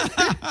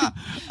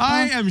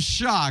 I am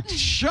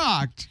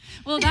shocked.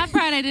 Well, that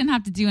bride, I didn't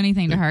have to do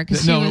anything to her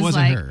because No, she it was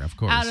wasn't like her, of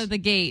course. out of the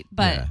gate.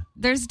 But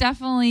there's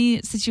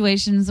definitely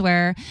situations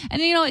where,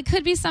 and it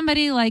could be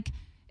somebody like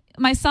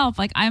myself.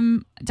 Like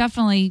I'm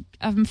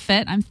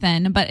fit, I'm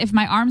thin, but if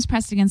my arm's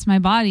pressed against my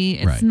body,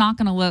 it's not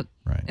going to look.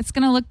 Right. It's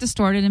going to look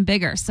distorted and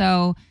bigger.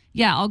 So.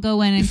 Yeah, I'll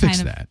go in and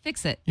kind of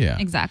fix it. Yeah,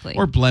 exactly.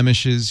 Or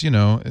blemishes,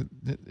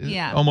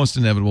 almost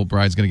inevitable.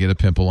 Bride's going to get a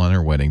pimple on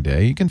her wedding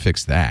day. You can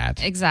fix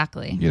that.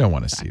 Exactly. You don't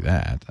want to see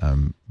that.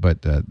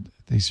 But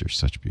these are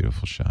such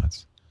beautiful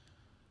shots.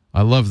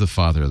 I love the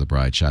father of the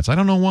bride shots. I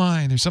don't know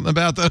why. There's something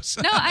about those.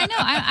 No, I know.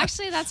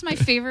 Actually, that's my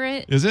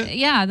favorite. Is it?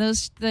 Yeah,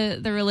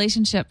 the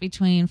relationship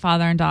between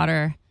father and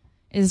daughter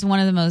is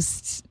one of the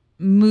most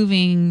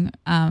moving,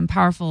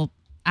 powerful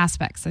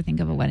aspects, I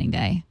think, of a wedding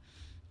day.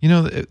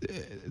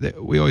 They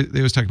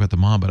always talk about the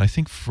mom, but I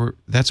think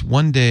that's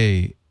one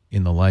day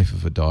in the life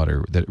of a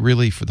daughter that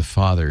really for the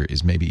father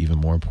is maybe even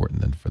more important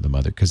than for the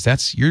mother,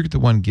 because you're the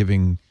one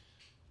giving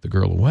the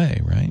girl away,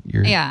 right?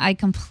 Yeah, I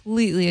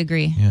completely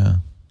agree. Yeah.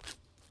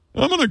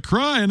 I'm going to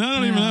cry and I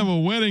don't even have a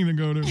wedding to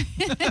go to.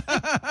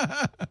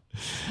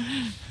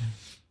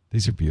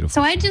 These are beautiful.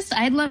 So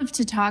I'd love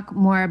to talk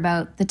more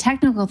about the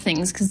technical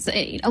things, because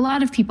a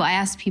lot of people, I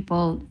ask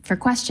people for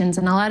questions,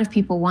 and a lot of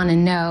people want to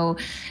know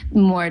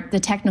more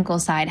the technical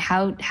side.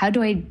 How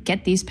do I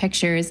get these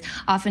pictures?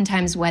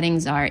 Oftentimes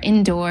weddings are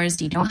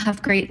indoors. You don't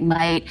have great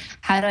light.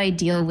 How do I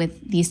deal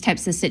with these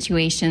types of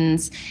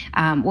situations?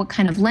 What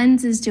kind of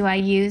lenses do I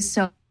use?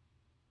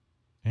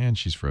 And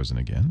she's frozen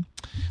again.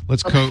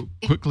 Let's go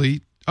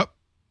quickly.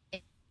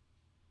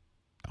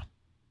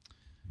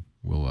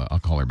 I'll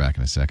call her back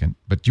in a second.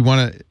 But do you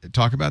want to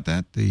talk about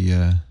that?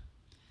 The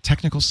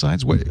technical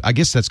sides? I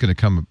guess that's going to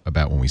come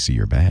about when we see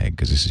your bag,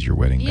 because this is your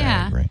wedding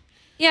bag, right?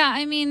 Yeah,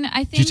 I mean,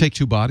 I think... Did you take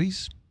two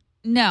bodies?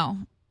 No.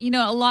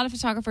 A lot of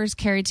photographers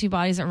carry two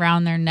bodies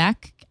around their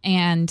neck,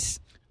 and...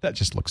 That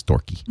just looks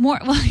dorky. More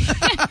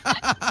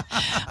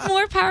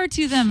power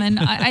to them, and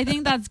I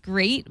think that's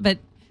great, but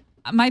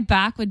my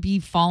back would be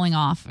falling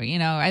off.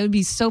 It would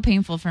be so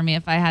painful for me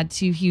if I had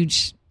two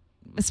huge,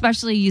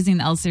 especially using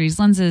the L-series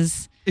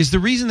lenses. Is the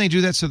reason they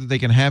do that so that they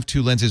can have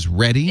two lenses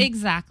ready?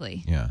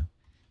 Exactly. Yeah.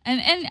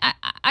 And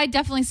I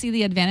definitely see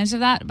the advantage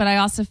of that, but I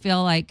also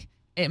feel like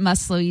it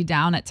must slow you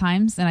down at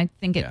times, and I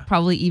think it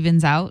probably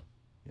evens out.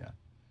 Yeah.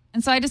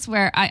 And so I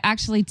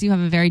actually do have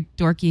a very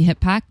dorky hip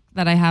pack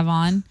that I have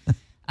on.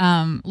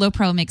 Low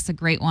Pro makes a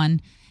great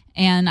one.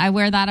 And I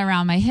wear that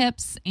around my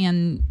hips,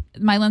 and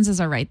my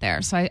lenses are right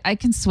there. So I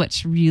can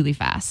switch really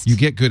fast. You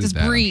get good Just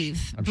at that.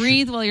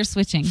 Breathe while you're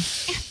switching.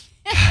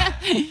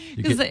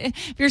 Because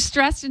if you're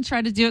stressed and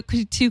try to do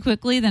it too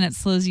quickly, then it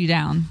slows you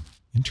down.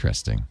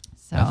 Interesting.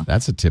 So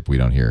That's a tip we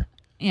don't hear.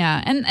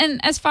 Yeah.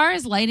 And as far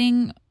as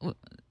lighting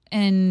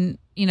and,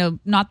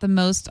 not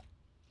the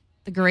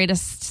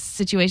greatest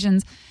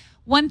situations,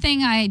 one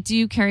thing I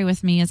do carry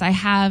with me is I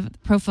have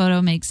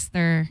ProPhoto makes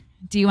their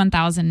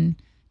D1000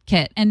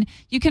 kit, and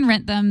you can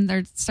rent them.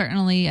 They're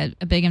certainly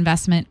a big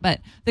investment, but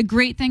the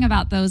great thing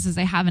about those is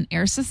they have an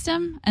air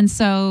system, and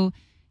so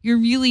you're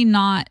really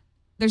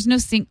there's no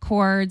sync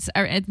cords,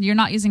 or you're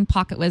not using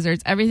pocket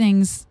wizards.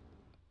 Everything's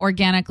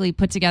organically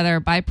put together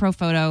by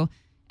ProPhoto,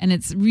 and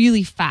it's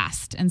really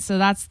fast. And so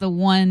that's the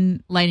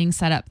one lighting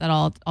setup that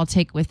I'll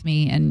take with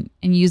me and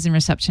use in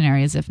reception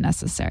areas if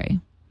necessary.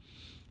 In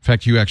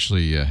fact, you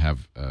actually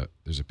have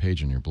there's a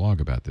page on your blog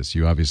about this.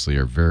 You obviously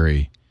are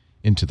very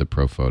into the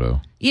ProPhoto.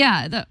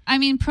 Yeah,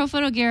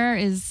 ProPhoto gear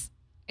it's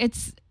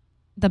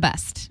the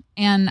best.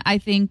 And I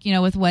think,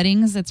 with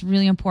weddings, it's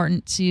really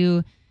important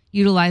to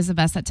utilize the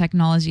best that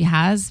technology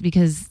has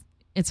because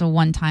it's a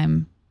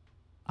one-time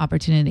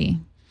opportunity.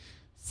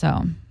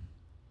 So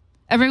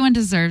everyone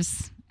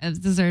deserves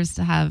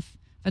to have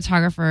a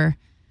photographer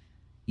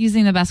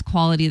using the best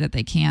quality that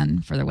they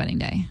can for their wedding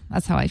day.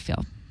 That's how I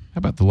feel. How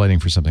about the lighting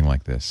for something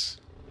like this?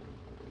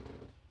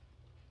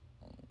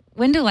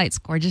 Window light's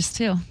gorgeous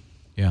too.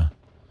 Yeah.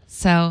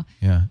 So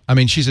yeah, I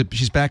mean she's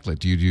backlit.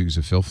 Do you use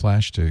a fill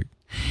flash to?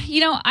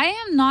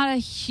 I am not a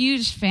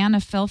huge fan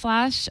of fill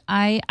flash.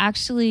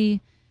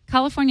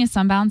 California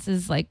Sunbounce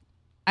is like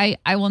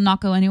I will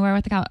not go anywhere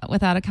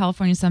without a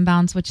California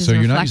Sunbounce, which is a reflector.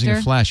 So you're not using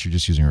a flash, you're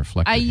just using a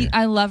reflector.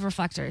 I love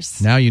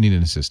reflectors. Now you need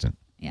an assistant.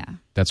 Yeah.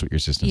 That's what your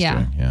assistant's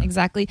doing. Yeah,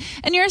 exactly.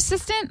 And your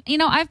assistant, you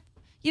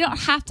don't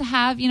have to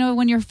have,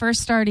 when you're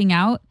first starting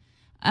out,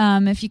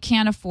 if you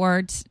can't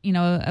afford,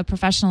 a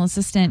professional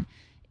assistant,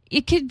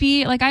 it could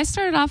be like I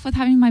started off with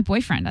having my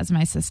boyfriend as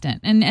my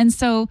assistant. And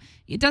so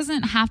it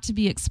doesn't have to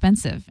be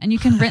expensive, and you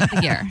can rent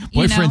the gear.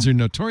 Boyfriends are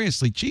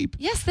notoriously cheap.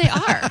 Yes, they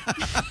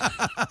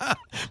are.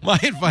 My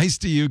advice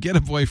to you, get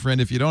a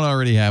boyfriend if you don't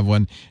already have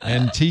one,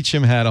 and teach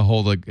him how to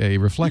hold a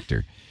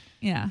reflector.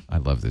 Yeah. I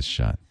love this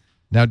shot.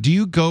 Now, do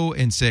you go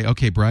and say,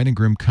 okay, bride and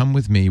groom, come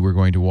with me. We're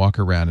going to walk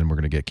around and we're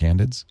going to get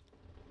candids?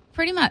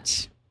 Pretty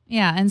much.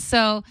 Yeah. And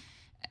so,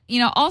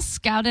 I'll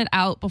scout it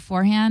out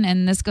beforehand.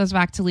 And this goes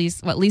back to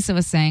what Lisa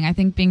was saying. I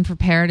think being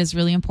prepared is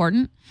really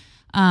important.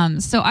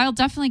 So I'll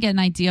definitely get an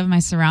idea of my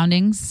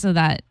surroundings so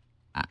that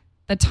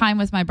the time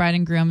with my bride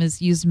and groom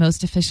is used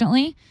most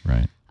efficiently.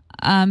 Right.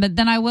 But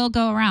then I will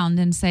go around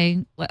and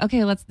say,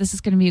 okay, this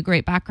is going to be a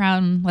great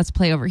background. Let's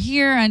play over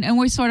here. And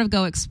we sort of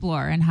go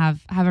explore and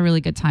have a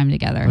really good time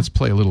together. Let's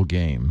play a little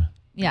game.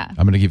 Yeah.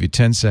 I'm going to give you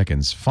 10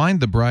 seconds.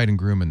 Find the bride and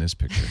groom in this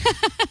picture.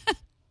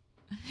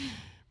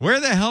 Where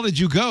the hell did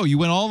you go? You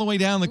went all the way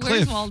down the cliff.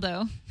 Where's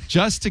Waldo?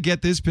 Just to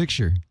get this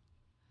picture.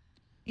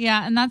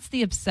 Yeah, and that's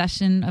the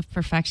obsession of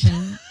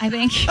perfection, I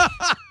think.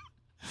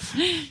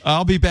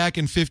 I'll be back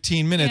in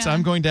 15 minutes. Yeah.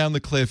 I'm going down the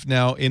cliff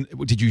now.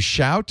 Did you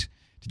shout?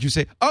 Did you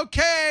say,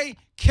 okay,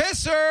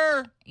 kiss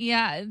her?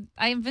 Yeah,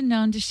 I've been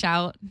known to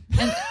shout.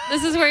 And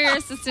this is where your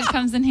assistant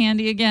comes in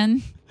handy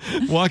again.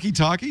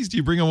 Walkie-talkies? Do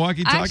you bring a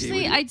walkie-talkie?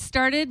 Actually, I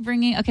started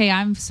bringing... Okay,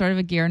 I'm sort of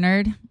a gear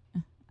nerd.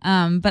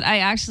 But I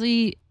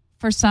actually...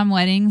 For some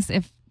weddings,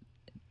 if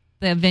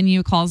the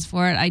venue calls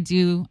for it,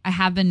 I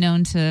have been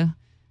known to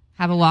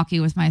have a walkie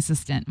with my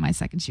assistant, my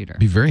second shooter.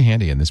 Be very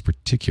handy in this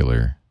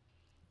particular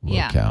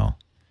locale.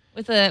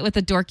 With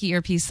a dorky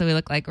earpiece so we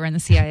look like we're in the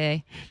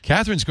CIA.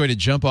 Catherine's going to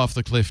jump off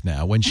the cliff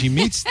now. When she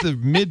meets the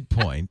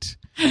midpoint...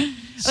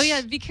 Oh, yeah,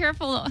 be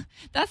careful.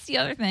 That's the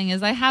other thing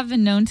is I have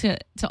been known to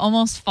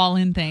almost fall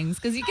in things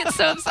because you get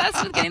so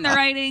obsessed with getting the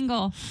right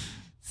angle.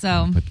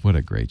 So, but what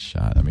a great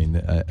shot! I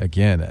mean,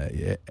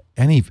 again,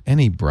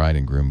 any bride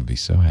and groom would be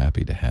so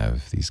happy to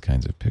have these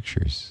kinds of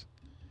pictures.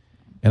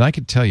 And I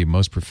could tell you,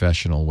 most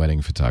professional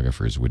wedding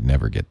photographers would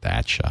never get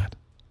that shot.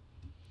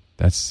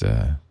 That's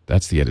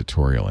the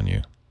editorial in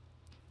you.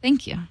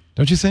 Thank you.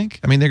 Don't you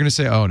think? I mean, they're going to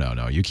say, "Oh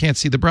no, you can't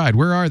see the bride.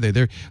 Where are they?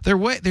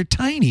 They're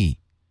tiny."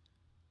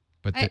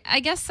 But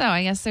I guess so.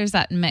 I guess there's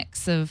that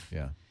mix of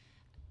yeah.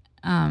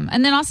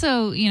 And then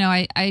also,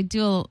 I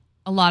do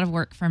a lot of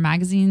work for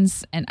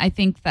magazines, and I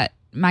think that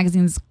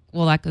magazines,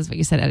 well, that goes what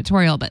you said,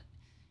 editorial, but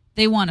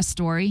they want a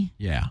story.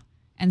 Yeah.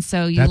 And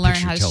so you learn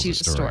how to shoot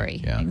a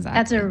story. Yeah. Exactly.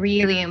 That's a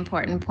really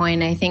important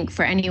point, I think,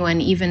 for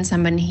anyone, even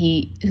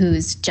somebody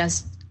who's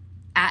just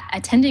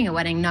attending a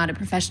wedding, not a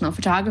professional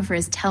photographer,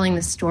 is telling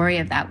the story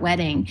of that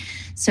wedding.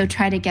 So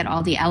try to get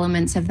all the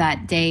elements of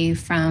that day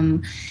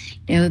from,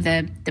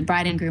 the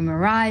bride and groom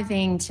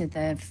arriving to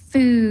the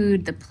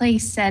food, the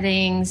place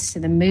settings, to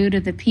the mood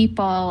of the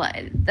people.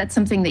 That's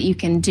something that you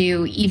can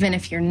do even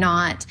if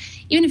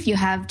you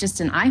have just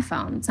an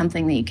iPhone,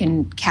 something that you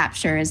can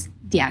capture as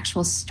the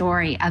actual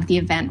story of the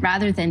event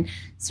rather than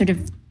sort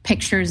of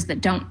pictures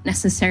that don't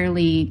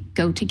necessarily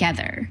go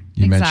together.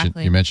 You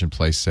Exactly. mentioned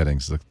place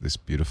settings. Look, this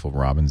beautiful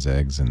robin's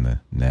eggs in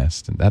the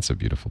nest, and that's a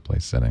beautiful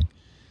place setting.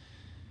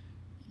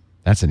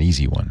 That's an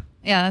easy one.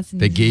 Yeah, that's an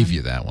They easy gave one.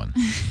 you that one.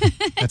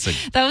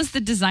 That was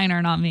the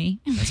designer, not me.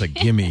 That's a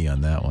gimme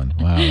on that one.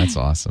 Wow, that's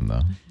awesome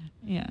though.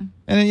 Yeah.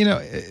 And you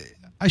know,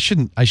 I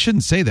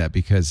shouldn't say that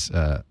because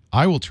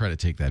I will try to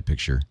take that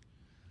picture,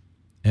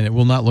 and it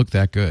will not look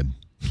that good.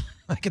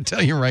 I can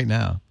tell you right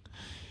now.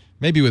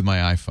 Maybe with my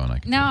iPhone, I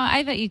can. No,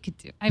 I bet you could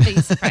do. I bet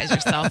you surprise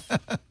yourself.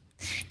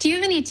 Do you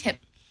have any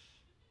tips?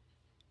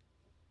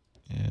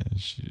 Yeah,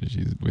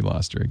 we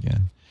lost her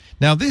again.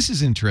 Now, this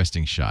is an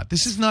interesting shot.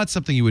 This is not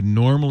something you would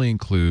normally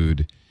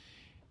include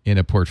in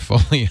a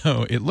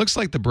portfolio. It looks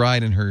like the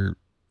bride in her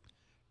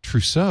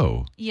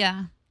trousseau.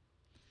 Yeah.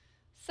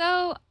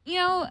 So, you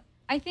know,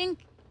 I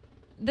think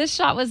this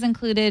shot was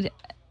included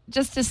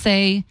just to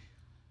say,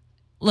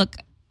 look,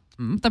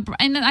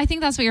 and I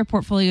think that's what your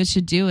portfolio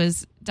should do,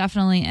 is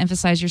definitely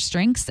emphasize your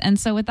strengths. And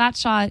so with that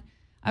shot,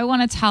 I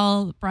want to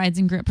tell brides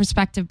and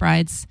prospective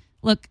brides,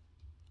 look,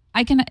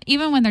 I can,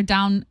 even when they're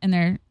down in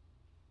their,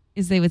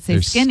 as they would say,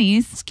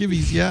 skivvies,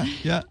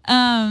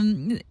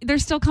 they're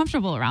still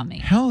comfortable around me.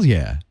 Hell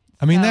yeah.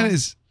 I mean, So- that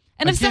is,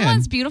 And if again,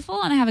 someone's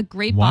beautiful and I have a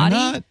great why body,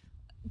 not?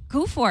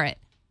 go for it.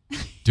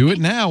 Do it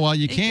now while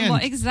you can. Well,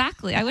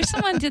 exactly. I wish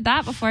someone did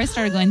that before I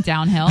started going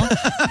downhill.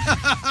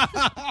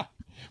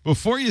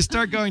 Before you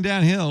start going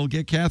downhill,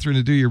 get Catherine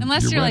to do your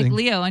Unless your you're wedding. like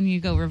Leo and you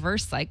go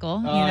reverse cycle,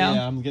 you know?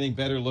 Yeah, I'm getting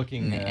better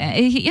looking.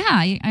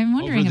 Yeah, I'm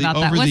wondering about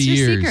that. Over What's the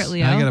your years, secret,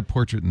 Leo? I got a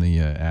portrait in the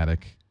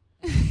attic.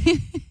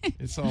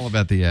 It's all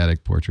about the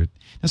attic portrait.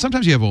 Now,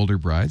 sometimes you have older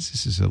brides.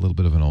 This is a little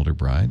bit of an older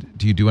bride.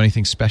 Do you do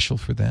anything special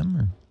for them?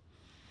 Or?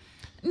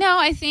 No,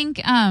 I think,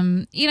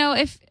 you know,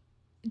 if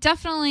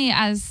definitely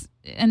as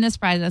in this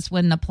bride, this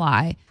wouldn't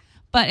apply.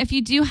 But if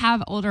you do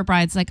have older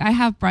brides, like I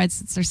have brides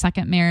since their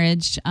second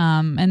marriage,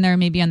 and they're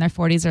maybe in their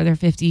 40s or their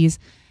 50s.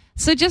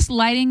 So just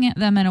lighting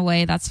them in a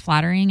way that's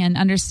flattering and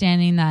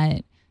understanding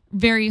that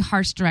very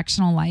harsh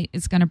directional light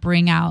is going to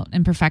bring out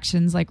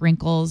imperfections like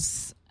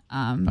wrinkles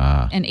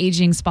and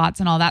aging spots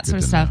and all that sort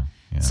of stuff.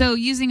 Yeah. So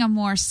using a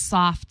more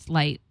soft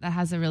light that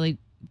has a really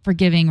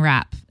forgiving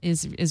wrap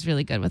is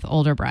really good with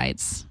older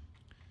brides.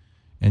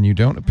 And you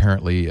don't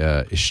apparently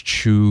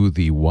eschew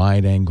the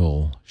wide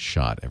angle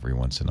shot every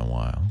once in a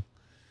while.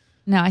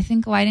 No, I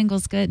think wide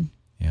angle's good.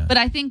 Yeah. But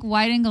I think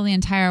wide angle the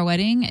entire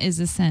wedding is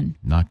a sin.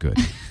 Not good.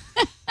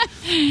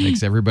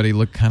 Makes everybody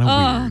look kind of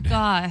weird. Oh,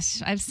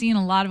 gosh. I've seen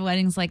a lot of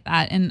weddings like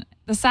that. And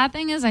the sad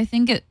thing is, I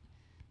think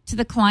to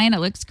the client, it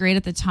looks great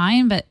at the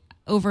time, but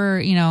over,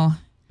 It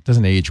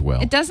doesn't age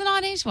well. it does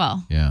not age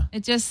well. Yeah.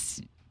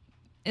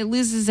 It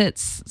loses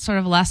its sort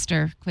of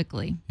luster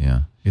quickly.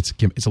 Yeah. It's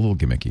a little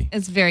gimmicky.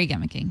 It's very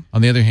gimmicky.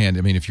 On the other hand,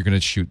 I mean, if you're going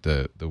to shoot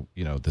the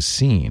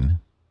scene,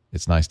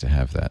 it's nice to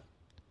have that.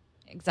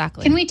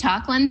 Exactly. Can we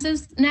talk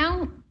lenses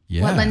now?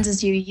 Yeah. What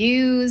lenses you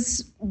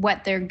use,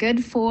 what they're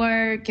good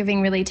for,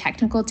 giving really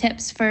technical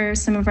tips for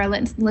some of our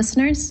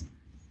listeners?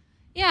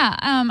 Yeah,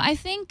 I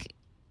think,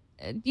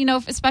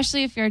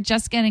 especially if you're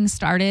just getting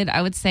started,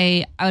 I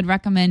would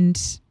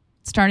recommend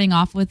starting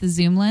off with the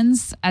zoom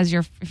lens if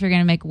you're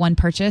going to make one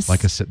purchase.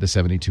 Like the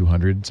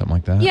 7200, something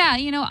like that? Yeah,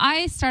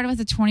 I started with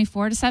a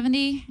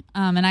 24-70,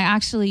 and I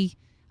actually,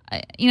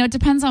 it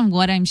depends on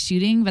what I'm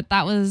shooting, but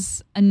that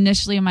was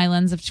initially my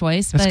lens of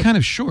choice. That's but kind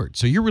of short,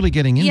 so you're really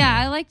getting in yeah,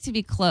 there. I like to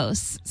be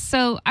close.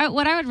 So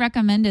what I would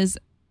recommend is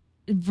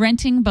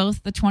renting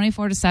both the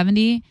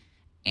 24-70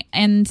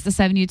 and the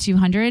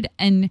 70-200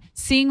 and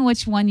seeing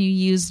which one you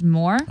use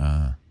more,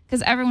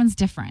 because everyone's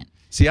different.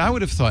 See, I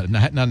would have thought,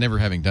 not never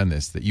having done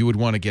this, that you would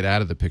want to get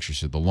out of the picture,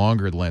 so the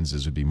longer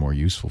lenses would be more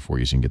useful for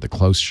you, so you can get the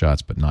close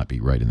shots but not be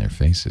right in their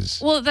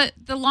faces. Well,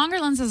 the longer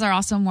lenses are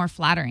also more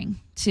flattering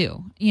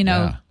too,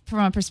 from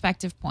a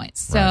perspective point.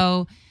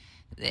 So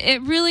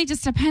it really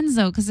just depends,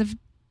 though, because if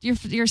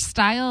your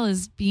style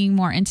is being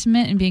more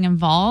intimate and being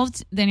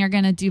involved, then you're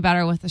going to do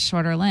better with a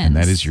shorter lens. And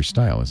that is your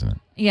style, isn't it?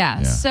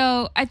 Yeah.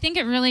 So I think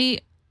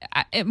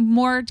it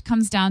more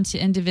comes down to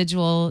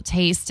individual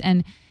taste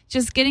and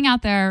just getting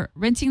out there,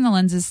 renting the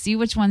lenses, see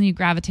which one you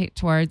gravitate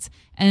towards,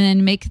 and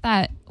then make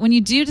that, when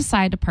you do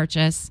decide to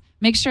purchase,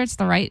 make sure it's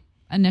the right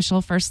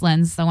initial first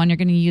lens, the one you're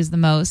going to use the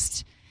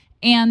most,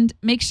 and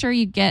make sure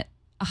you get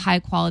a high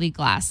quality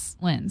glass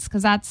lens,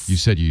 because that's... You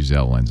said you use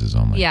L lenses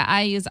only. Yeah,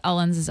 I use L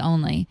lenses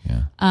only.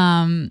 Yeah.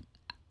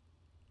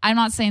 I'm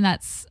not saying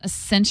that's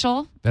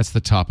essential. That's the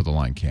top of the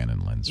line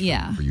Canon lens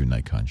for you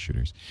Nikon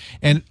shooters.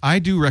 And I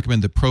do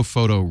recommend the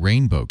ProPhoto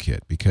Rainbow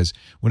Kit, because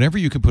whenever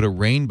you can put a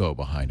rainbow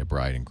behind a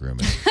bride and groom,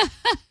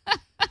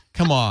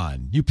 come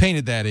on, you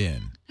painted that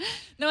in.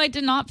 No, I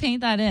did not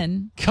paint that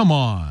in. Come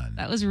on.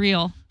 That was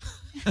real.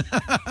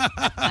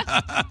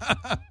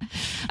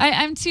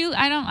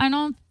 I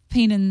don't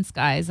paint in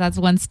skies. That's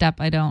one step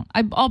I don't.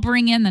 I'll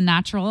bring in the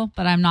natural,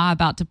 but I'm not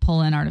about to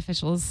pull in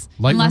artificials.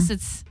 Lightroom? Unless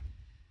it's...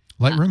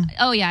 Lightroom?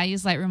 I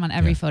use Lightroom on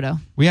every photo.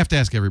 We have to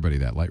ask everybody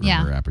that,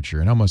 Lightroom or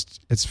Aperture. And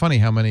it's funny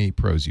how many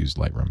pros use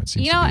Lightroom. It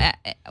seems to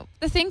be.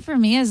 The thing for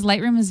me is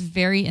Lightroom is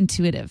very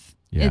intuitive.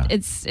 Yeah.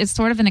 It's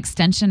sort of an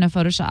extension of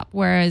Photoshop,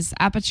 whereas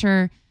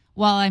Aperture,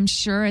 while I'm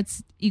sure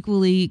it's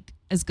equally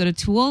as good a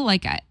tool,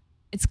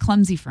 it's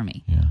clumsy for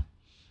me. Yeah.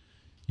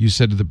 You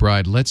said to the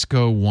bride, "Let's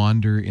go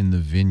wander in the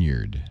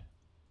vineyard."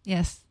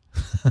 Yes.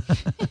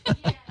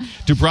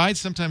 Do brides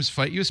sometimes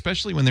fight you,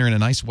 especially when they're in a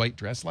nice white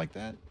dress like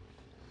that?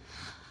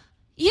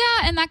 Yeah,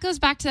 and that goes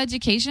back to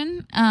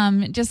education.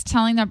 Just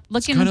telling them,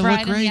 looking the gonna bride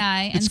look in the great.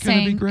 eye and It's gonna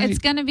be saying, great. it's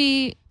going to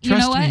be, you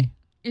Trust know what? me.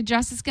 Your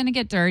dress is going to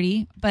get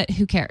dirty, but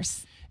who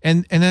cares?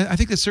 And I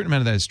think a certain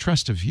amount of that is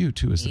trust of you,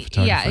 too, as the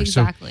photographer. Yeah,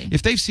 exactly. So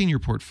if they've seen your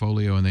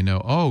portfolio and they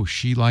know, oh,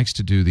 she likes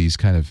to do these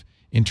kind of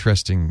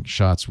interesting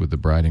shots with the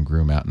bride and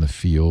groom out in the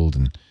field,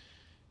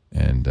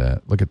 and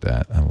look at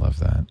that. I love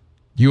that.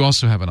 You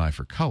also have an eye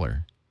for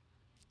color.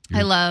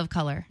 I love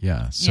color.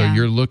 Yeah. So Yeah.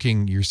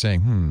 you're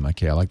saying,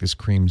 okay, I like this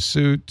cream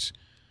suit.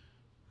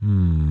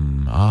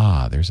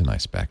 There's a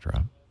nice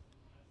backdrop.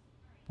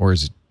 Or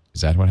is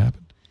that what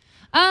happened?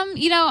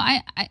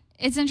 I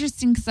it's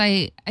interesting because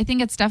I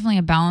think it's definitely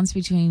a balance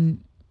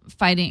between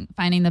finding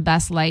the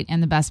best light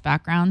and the best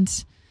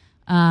background.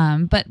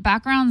 But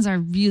backgrounds are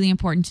really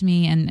important to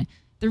me, and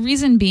the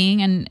reason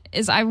being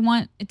is I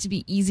want it to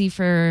be easy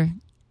for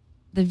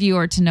the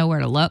viewer to know where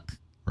to look.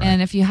 Right.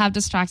 And if you have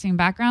distracting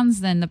backgrounds,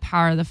 then the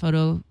power of the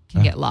photo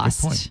can get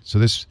lost. Good point. So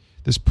this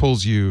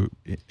pulls you.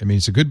 I mean,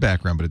 it's a good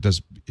background, but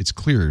it's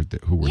clear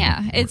that who we're.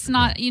 Yeah, it's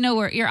not.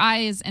 Where your eye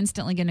is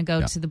instantly going to go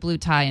Yeah. to the blue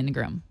tie and the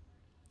groom.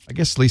 I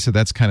guess, Lisa,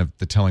 that's kind of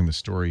the telling the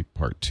story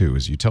part too.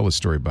 Is you tell the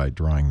story by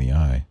drawing the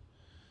eye.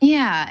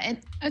 Yeah, and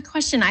a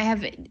question I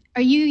have,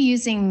 are you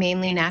using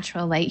mainly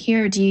natural light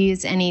here, or do you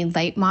use any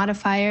light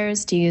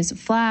modifiers? Do you use a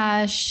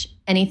flash?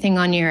 Anything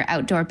on your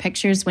outdoor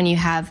pictures when you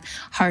have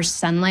harsh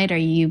sunlight? Are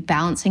you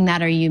balancing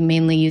that, or are you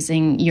mainly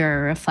using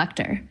your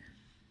reflector?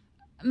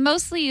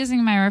 Mostly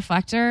using my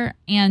reflector,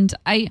 and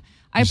I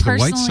Is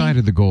personally the white side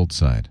or the gold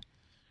side?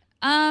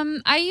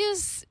 I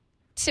use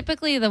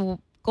typically the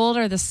gold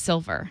or the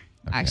silver,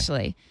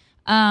 actually.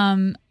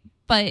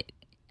 But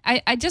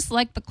I just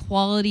like the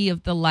quality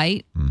of the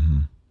light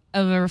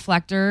of a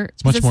reflector.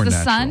 It's much more the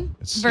natural. sun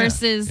It's-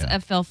 versus yeah. a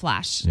fill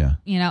flash. Yeah.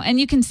 And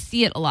you can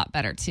see it a lot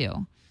better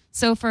too.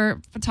 So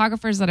for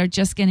photographers that are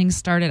just getting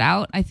started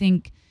out, I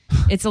think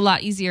it's a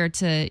lot easier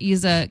to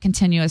use a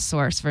continuous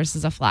source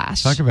versus a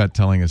flash. Talk about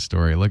telling a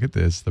story. Look at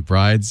this. The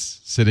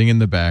bride's sitting in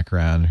the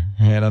background,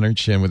 her hand on her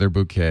chin with her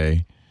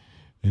bouquet.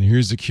 And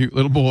here's a cute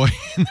little boy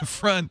in the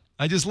front.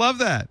 I just love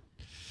that.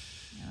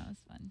 Yeah, that was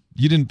fun.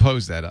 You didn't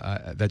pose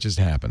that. That just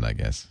happened, I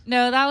guess.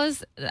 No, that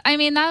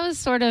was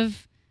sort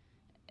of,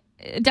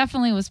 it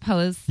definitely was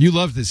posed. You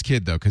love this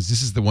kid, though, because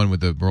this is the one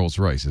with the Rolls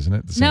Royce, isn't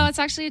it? No, it's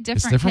actually a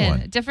different different kid,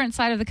 one. a different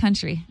side of the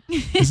country.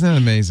 Isn't that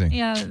amazing?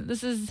 Yeah,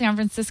 this is San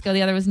Francisco.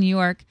 The other was New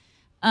York.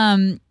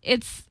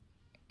 It's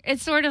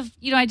sort of,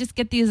 I just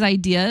get these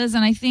ideas,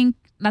 and I think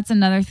that's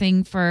another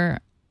thing for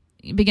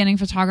beginning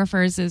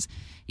photographers is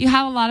you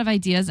have a lot of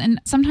ideas,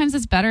 and sometimes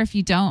it's better if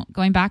you don't.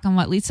 Going back on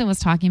what Lisa was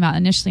talking about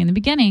initially in the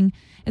beginning,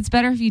 it's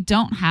better if you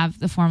don't have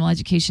the formal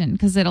education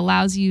because it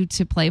allows you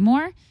to play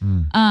more.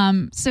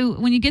 So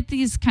when you get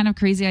these kind of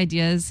crazy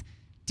ideas,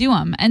 do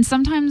them. And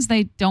sometimes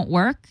they don't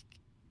work,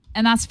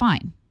 and that's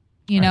fine,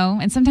 know.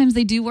 And sometimes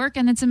they do work,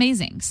 and it's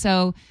amazing.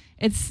 So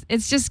it's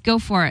just go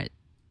for it.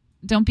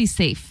 Don't be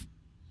safe.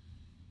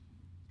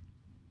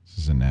 This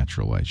is a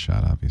natural light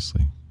shot,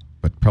 obviously,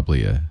 but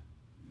probably a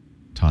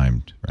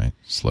timed, right?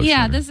 Slow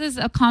Yeah, shutter. this is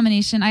a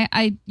combination.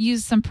 I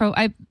used some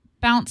I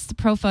bounced the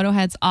pro photo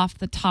heads off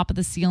the top of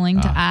the ceiling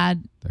to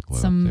add that glow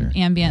up some there.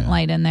 ambient Yeah,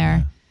 light in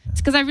there. yeah.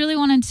 It's because I really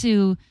wanted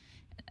to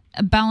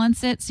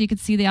balance it so you could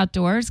see the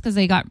outdoors because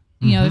they got,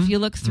 if you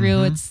look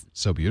through, it's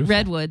So beautiful.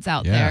 redwoods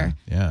out Yeah, there.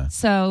 yeah.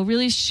 So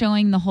really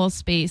showing the whole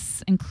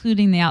space,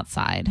 including the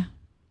outside.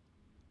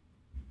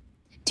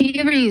 Do you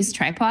ever use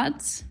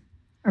tripods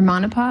or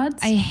monopods?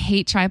 I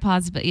hate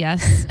tripods, but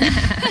yes.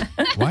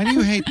 Why do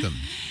you hate them?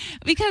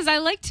 Because I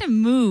like to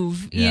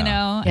move,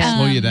 Yeah. Yeah.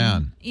 Slow you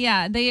down.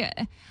 Yeah,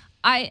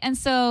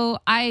 so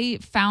I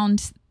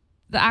found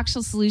the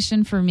actual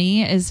solution for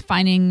me is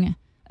finding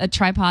a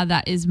tripod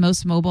that is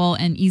most mobile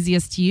and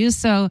easiest to use.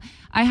 So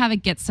I have a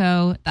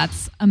Gitzo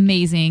that's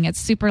amazing. It's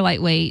super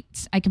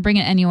lightweight. I can bring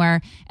it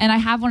anywhere. And I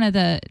have one of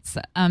it's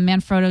a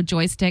Manfrotto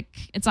joystick.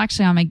 It's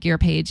actually on my gear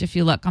page if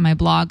you look on my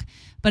blog.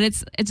 But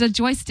it's a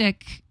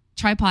joystick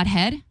tripod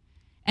head,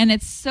 and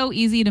it's so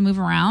easy to move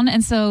around.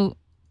 And so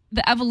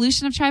the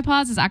evolution of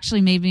tripods has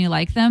actually made me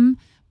like them.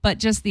 But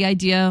just the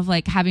idea of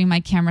like having my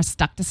camera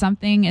stuck to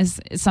something is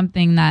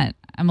something that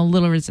I'm a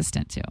little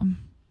resistant to.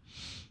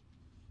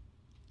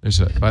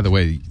 By the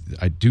way,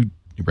 I do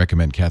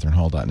recommend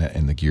KatherineHall.net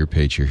and the gear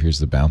page here. Here's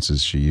the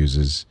bounces she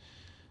uses.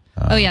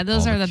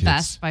 Those all are the kits.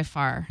 best by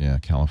far. Yeah,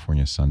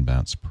 California Sun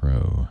Bounce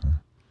Pro.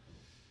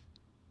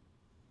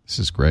 This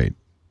is great.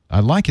 I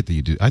like it that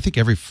you do. I think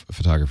every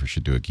photographer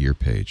should do a gear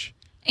page.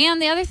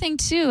 And the other thing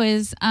too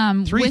is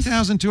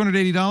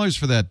 $3,280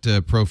 for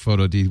that Pro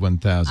Photo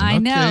D1000. I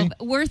know,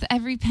 Okay. worth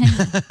every penny.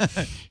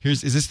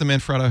 Is this the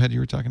Manfrotto head you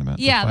were talking about?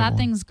 Yeah, The that 501?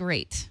 thing's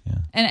great. Yeah.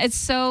 And it's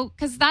so,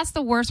 because that's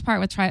the worst part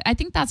with I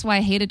think that's why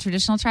I hated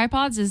traditional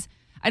tripods is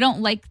I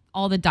don't like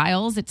all the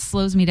dials. It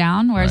slows me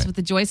down. Whereas Right. with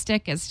the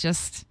joystick, it's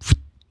just,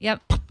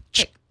 yep,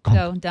 click,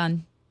 go,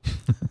 done.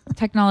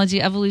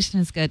 Technology evolution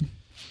is good.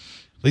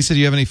 Lisa, do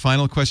you have any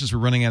final questions? We're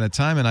running out of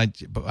time,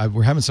 and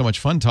we're having so much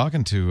fun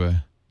talking to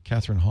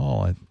Catherine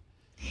Hall.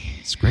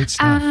 It's great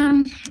stuff.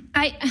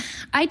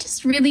 I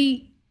just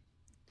really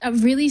a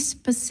really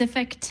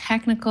specific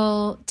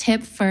technical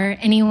tip for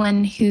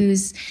anyone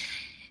who's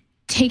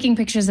taking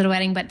pictures at a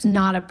wedding but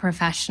not a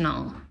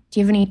professional. Do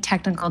you have any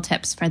technical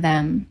tips for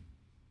them?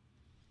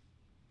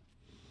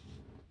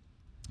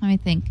 Let me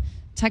think.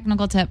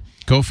 Technical tip.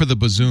 Go for the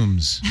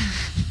bazooms.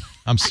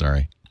 I'm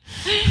sorry.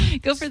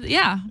 Go for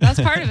that's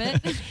part of it.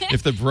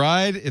 If the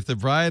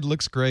bride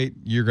looks great,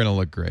 you're going to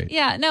look great.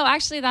 Yeah, no,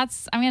 actually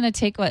I'm going to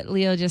take what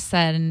Leo just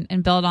said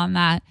and build on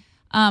that.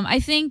 I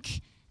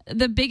think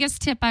the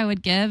biggest tip I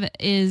would give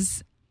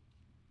is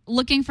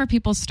looking for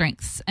people's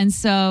strengths. And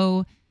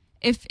so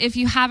if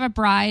you have a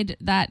bride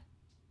that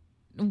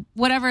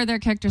whatever their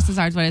characteristics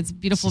are, whether it's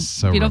beautiful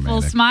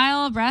romantic.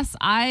 smile, breasts,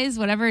 eyes,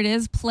 whatever it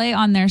is, play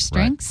on their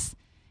strengths.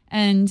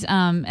 Right.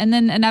 And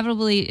then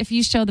inevitably if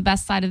you show the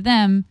best side of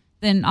them,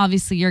 then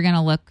obviously you're going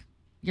to look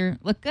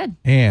good.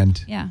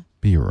 And yeah.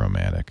 Be a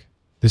romantic.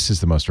 This is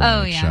the most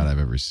romantic shot I've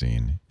ever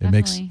seen. It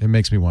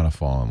makes me want to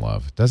fall in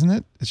love, doesn't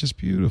it? It's just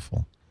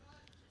beautiful.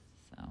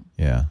 So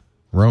yeah,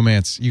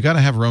 romance. You got to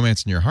have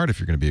romance in your heart if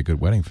you're going to be a good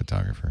wedding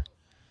photographer.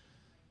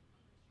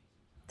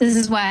 This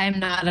is why I'm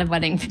not a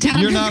wedding photographer.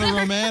 You're not a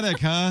romantic,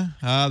 huh?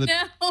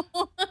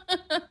 No.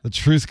 The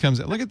truth comes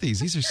out. Look at these.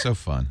 These are so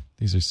fun.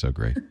 These are so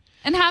great.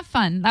 And have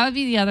fun. That would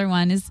be the other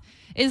one. It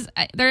is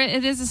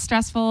a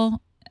stressful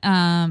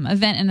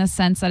event in the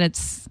sense that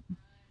it's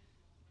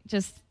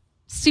just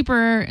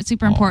super,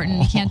 super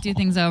important. You can't do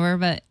things over,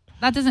 but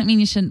that doesn't mean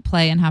you shouldn't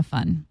play and have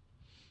fun.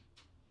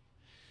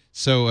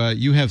 So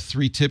you have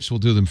 3 tips. We'll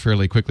do them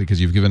fairly quickly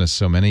because you've given us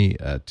so many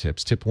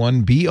tips. Tip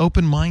 1, be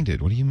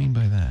open-minded. What do you mean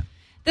by that?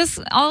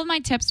 All of my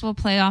tips will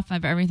play off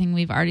of everything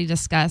we've already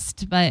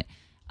discussed, but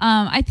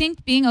I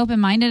think being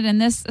open-minded, and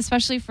this,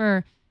 especially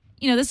for,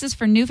 this is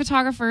for new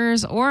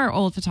photographers or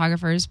old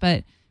photographers,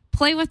 but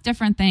play with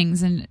different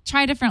things and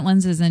try different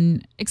lenses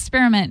and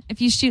experiment.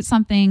 If you shoot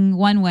something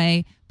one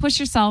way,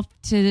 push yourself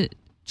to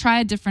try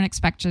a different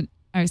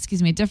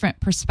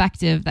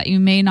perspective that you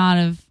may not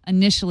have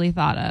initially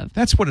thought of.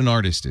 That's what an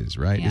artist is,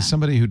 right? Yeah. Is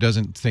somebody who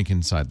doesn't think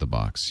inside the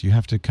box. You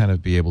have to kind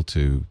of be able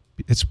to,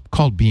 it's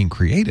called being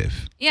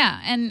creative. Yeah,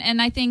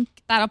 and I think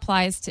that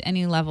applies to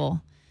any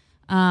level.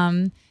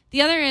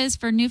 The other is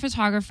for new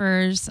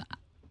photographers,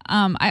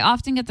 I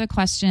often get the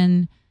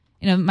question,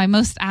 my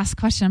most asked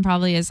question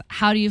probably is,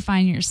 how do you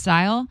find your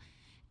style?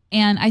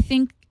 And I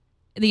think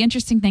the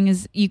interesting thing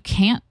is you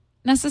can't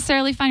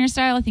necessarily find your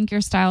style. I think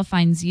your style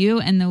finds you,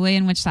 and the way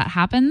in which that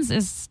happens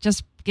is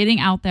just getting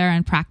out there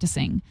and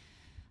practicing.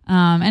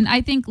 And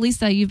I think,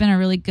 Lisa, you've been a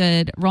really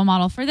good role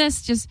model for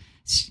this. Just,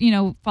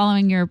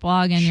 following your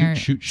blog and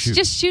just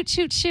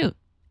shoot.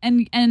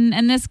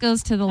 And this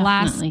goes to the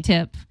last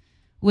tip,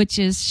 which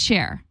is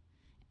share.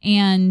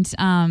 And,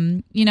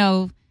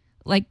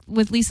 like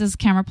with Lisa's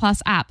Camera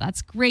Plus app,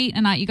 that's great.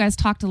 And you guys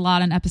talked a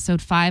lot on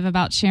episode 5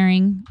 about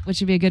sharing,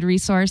 which would be a good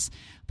resource,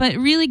 but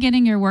really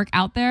getting your work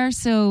out there.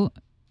 So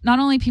not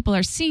only people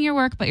are seeing your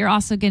work, but you're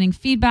also getting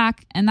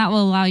feedback, and that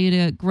will allow you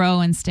to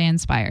grow and stay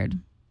inspired.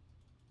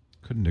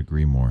 Couldn't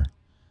agree more.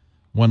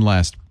 One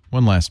last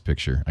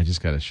picture. I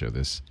just got to show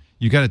this.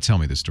 You got to tell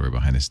me the story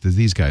behind this. Did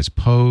these guys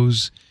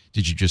pose?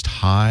 Did you just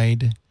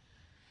hide?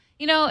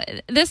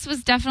 This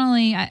was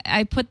definitely,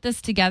 I put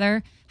this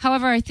together.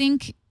 However, I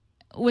think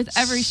with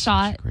every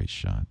shot, great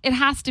shot, it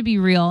has to be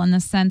real in the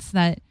sense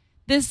that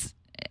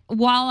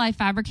while I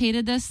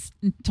fabricated this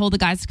and told the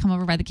guys to come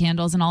over by the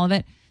candles and all of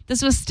it,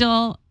 this was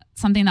still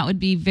something that would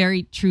be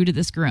very true to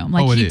this groom.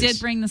 Like, he did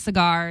bring the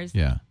cigars.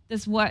 Yeah.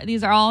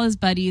 These are all his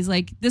buddies.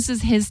 Like, this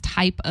is his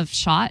type of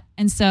shot.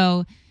 And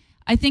so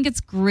I think it's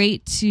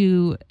great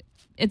a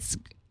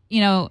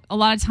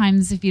lot of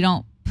times if you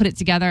don't put it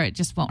together, it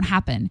just won't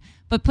happen.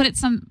 But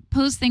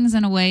pose things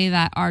in a way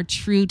that are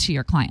true to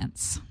your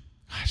clients.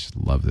 I just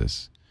love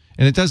this.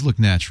 And it does look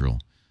natural.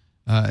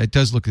 It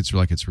does look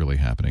like it's really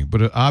happening.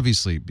 But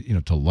obviously,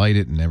 to light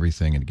it and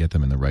everything and get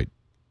them in the right,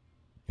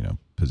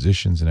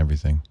 positions and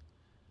everything,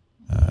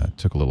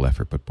 took a little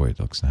effort, but boy, it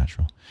looks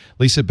natural.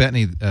 Lisa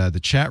Bettany, the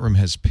chat room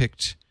has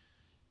picked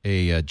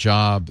a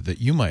job that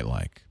you might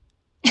like.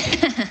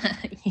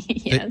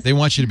 Yes. They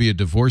want you to be a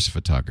divorce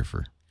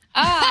photographer.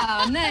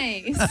 Oh,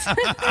 nice.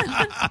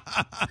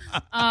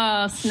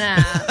 Oh, snap.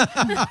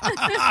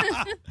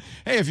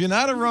 Hey, if you're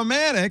not a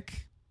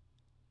romantic,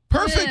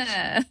 perfect.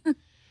 Yeah.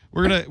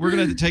 We're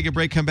gonna take a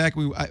break, come back.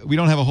 We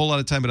don't have a whole lot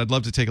of time, but I'd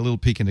love to take a little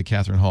peek into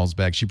Catherine Hall's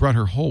bag. She brought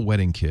her whole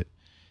wedding kit,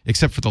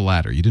 except for the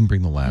ladder. You didn't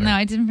bring the ladder. No,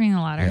 I didn't bring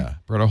the ladder. Yeah,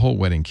 brought a whole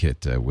wedding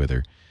kit with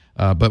her.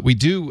 But we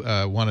do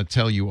want to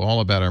tell you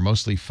all about our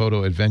Mostly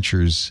Photo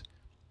Adventures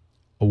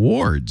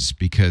awards,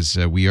 because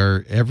we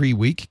are every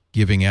week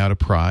giving out a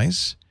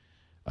prize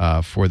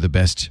for the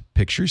best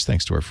pictures,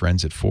 thanks to our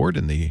friends at Ford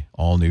and the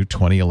all-new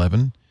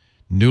 2011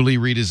 newly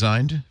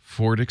redesigned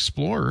Ford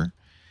Explorer.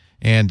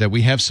 And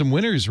we have some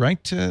winners,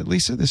 right,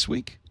 Lisa, this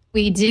week?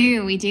 We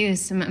do.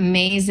 Some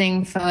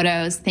amazing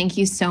photos. Thank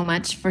you so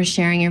much for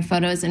sharing your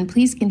photos. And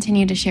please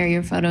continue to share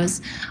your photos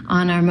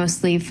on our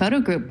Mostly Photo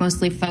group,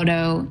 Mostly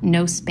Photo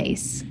No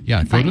Space.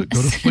 Yeah, go to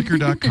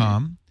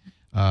flickr.com.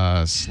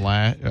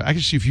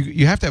 Actually, if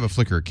you have to have a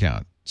Flickr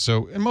account.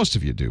 So, and most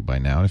of you do by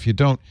now. And if you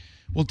don't,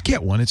 well,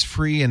 get one. It's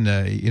free. And,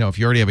 if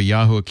you already have a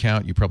Yahoo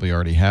account, you probably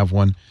already have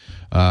one.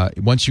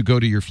 Once you go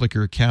to your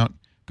Flickr account,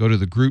 go to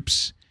the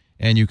groups.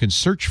 And you can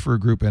search for a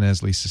group, and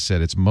as Lisa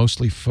said, it's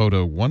Mostly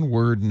Photo, one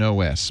word,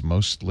 no S,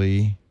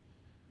 Mostly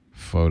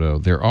Photo.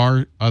 There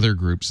are other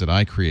groups that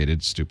I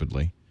created,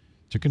 stupidly,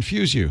 to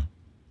confuse you.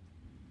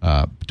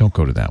 Don't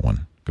go to that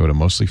one. Go to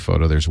Mostly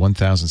Photo. There's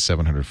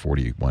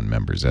 1,741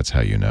 members. That's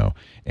how you know.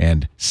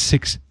 And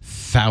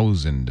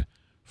 6,000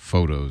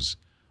 photos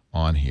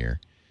on here.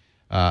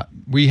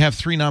 We have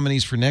 3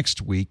 nominees for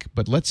next week,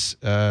 but let's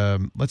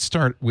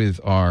start with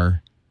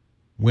our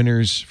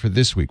winners for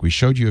this week. We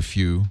showed you a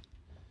few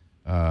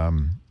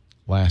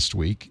last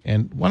week.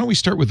 And why don't we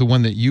start with the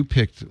one that you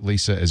picked,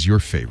 Lisa, as your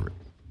favorite?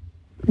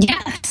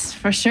 Yes,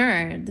 for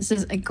sure. This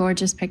is a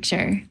gorgeous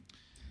picture.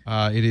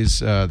 It is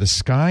The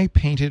Sky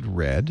Painted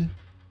Red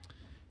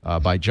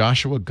by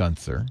Joshua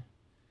Gunther.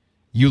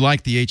 You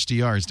like the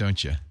HDRs,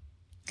 don't you?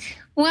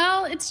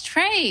 Well, it's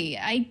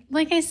Trey.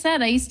 Like I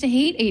said, I used to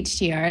hate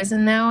HDRs,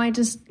 and now I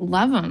just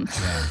love them.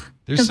 Yeah.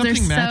 There's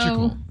something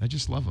magical. I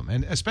just love them.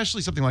 And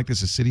especially something like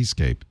this, a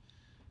cityscape,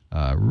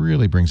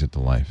 really brings it to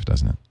life,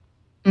 doesn't it?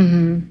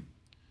 Mm-hmm.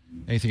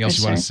 Anything else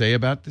you want to say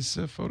about this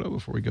photo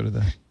before we go to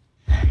the...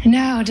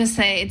 No, just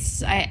say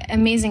it's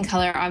amazing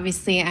color.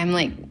 Obviously, I'm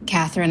like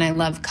Catherine. I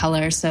love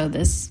color, so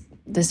this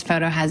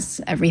photo has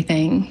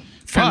everything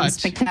from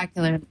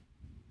spectacular.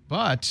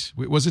 But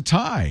it was a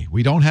tie.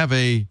 We don't have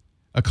a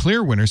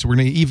clear winner, so we're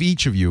going to give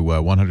each of you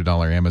a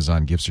 $100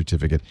 Amazon gift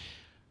certificate.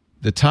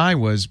 The tie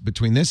was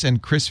between this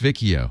and Chris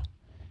Vicchio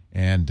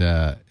and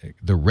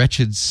The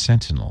Wretched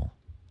Sentinel,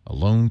 a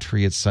lone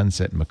tree at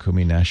sunset in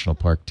Mikumi National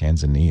Park,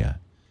 Tanzania.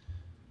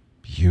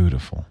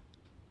 Beautiful.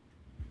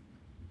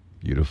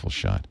 Beautiful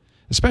shot,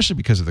 especially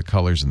because of the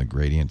colors and the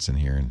gradients in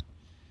here, and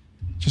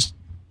just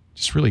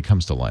really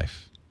comes to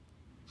life.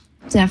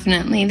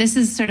 Definitely. This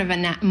is sort of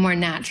a more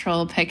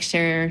natural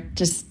picture,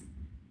 just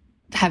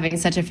having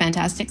such a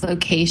fantastic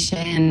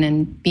location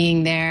and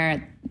being there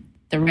at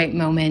the right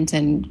moment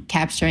and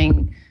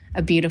capturing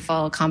a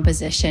beautiful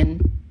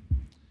composition.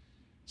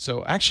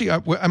 So actually,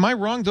 am I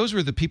wrong? Those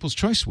were the People's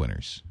Choice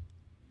winners.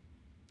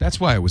 That's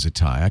why it was a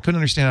tie. I couldn't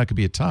understand how it could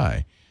be a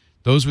tie.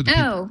 Those were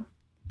the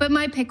but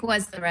my pick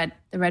was the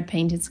red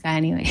painted sky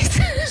anyways.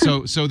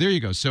 So there you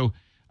go. So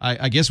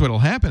I guess what will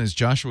happen is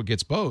Joshua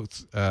gets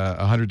both a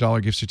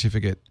 $100 gift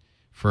certificate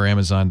for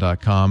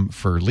Amazon.com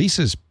for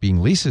Lisa's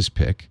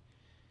pick,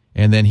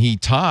 and then he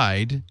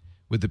tied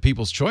with the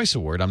People's Choice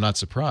Award. I'm not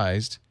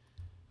surprised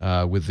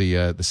with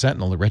the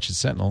Sentinel, the Wretched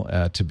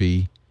Sentinel, to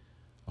be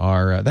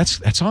our.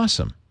 That's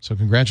awesome. So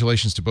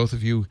congratulations to both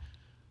of you.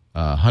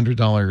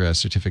 $100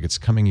 certificates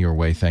coming your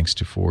way thanks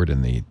to Ford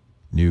and the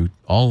new,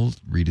 all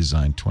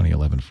redesigned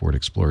 2011 Ford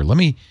Explorer. Let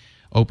me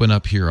open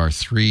up here our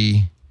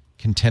 3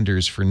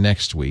 contenders for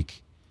next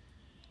week.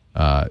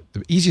 The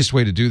easiest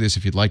way to do this,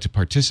 if you'd like to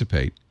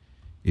participate,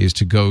 is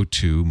to go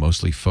to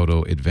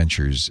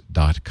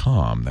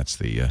mostlyphotoadventures.com. That's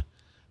the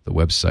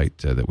website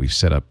that we've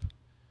set up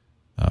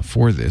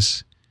for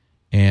this.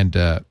 And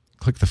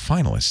click the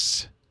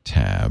finalists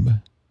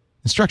tab.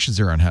 Instructions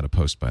are on how to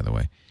post, by the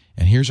way.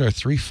 And here's our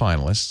 3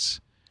 finalists.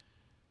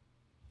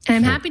 And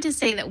I'm happy to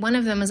say that one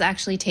of them was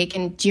actually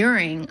taken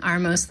during our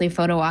Mostly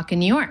Photo Walk in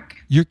New York.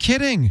 You're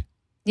kidding.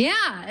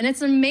 Yeah, and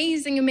it's an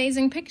amazing,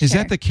 amazing picture. Is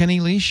that the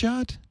Kenny Lee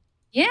shot?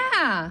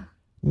 Yeah.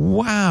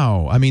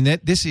 Wow. I mean,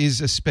 this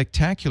is a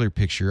spectacular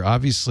picture.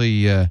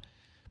 Obviously,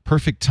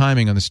 perfect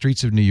timing on the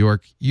streets of New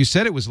York. You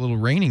said it was a little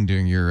raining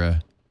during your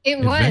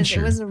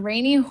adventure. It was a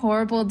rainy,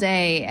 horrible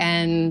day,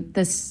 and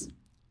this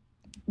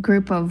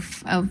group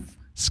of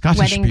Scottish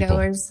wedding people.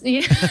 goers,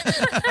 yeah.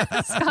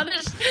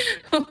 Scottish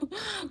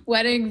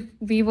wedding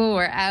people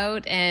were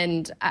out,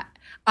 and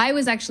I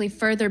was actually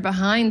further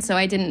behind, so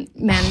I didn't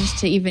manage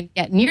to even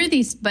get near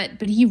these. But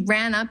he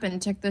ran up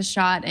and took the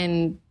shot,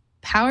 and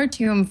power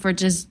to him for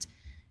just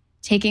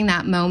taking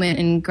that moment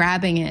and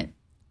grabbing it.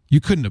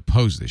 You couldn't have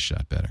posed this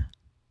shot better.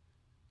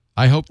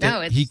 I hope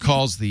that he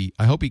calls the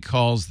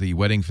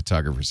wedding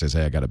photographer, says,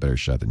 "Hey, I got a better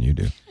shot than you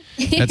do."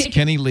 That's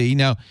Kenny Lee.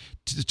 Now,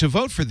 to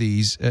vote for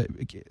these,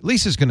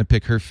 Lisa's going to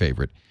pick her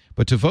favorite.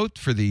 But to vote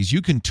for these,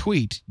 you can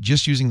tweet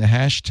just using the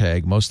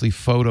hashtag Mostly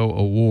Photo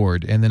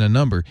Award and then a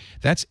number.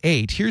 That's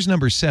 8. Here's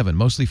number 7,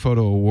 Mostly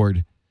Photo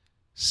Award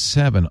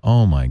 7.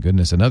 Oh my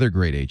goodness, another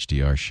great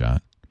HDR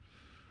shot.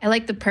 I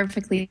like the bird.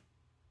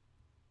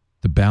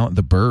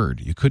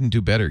 You couldn't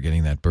do better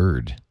getting that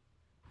bird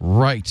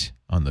right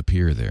on the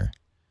pier there.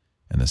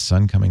 And the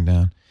sun coming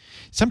down.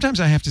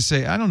 Sometimes I have to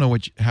say, I don't know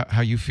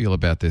how you feel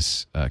about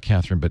this,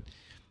 Catherine, but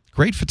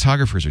great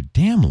photographers are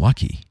damn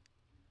lucky.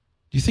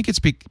 Do you think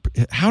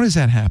how does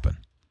that happen?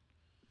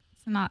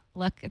 It's not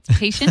luck, it's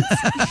patience.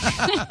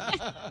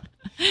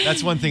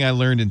 That's one thing I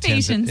learned in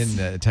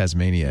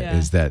Tasmania Yeah.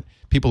 is that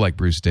people like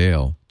Bruce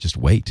Dale just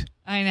wait.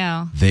 I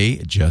know.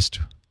 They just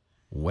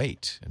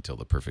wait until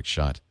the perfect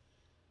shot.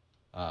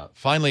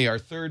 Finally, our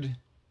third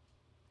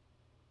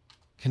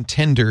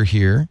contender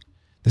here.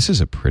 This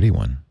is a pretty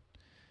one.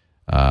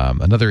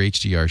 Another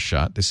HDR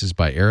shot. This is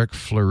by Eric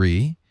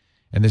Fleury,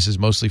 and this is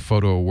Mostly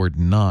Photo Award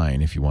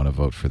 9 if you want to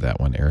vote for that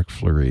one. Eric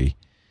Fleury,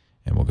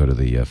 and we'll go to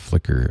the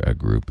Flickr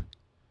group.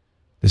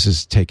 This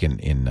is taken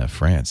in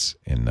France,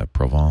 in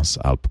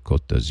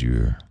Provence-Alpes-Côte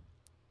d'Azur.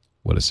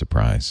 What a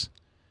surprise.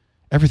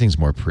 Everything's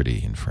more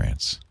pretty in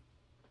France.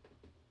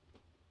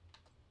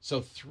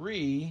 So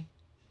three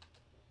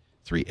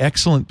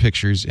excellent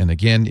pictures. And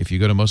again, if you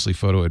go to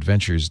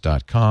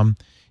mostlyphotoadventures.com,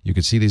 you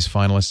can see these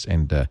finalists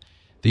and the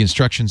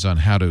instructions on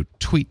how to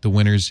tweet the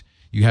winners.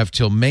 You have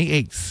till May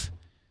 8th.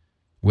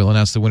 We'll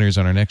announce the winners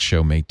on our next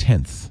show, May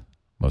 10th.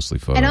 Mostly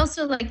Photo. I'd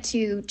also like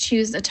to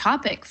choose a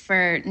topic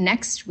for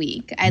next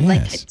week.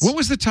 What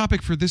was the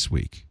topic for this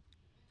week?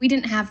 We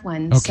didn't have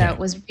one, Okay. so it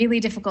was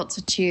really difficult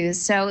to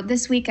choose. So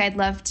this week I'd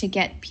love to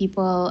get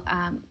people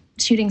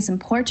shooting some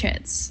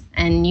portraits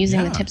and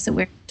using the tips that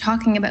we're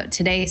talking about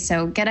today.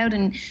 So get out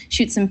and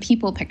shoot some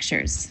people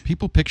pictures.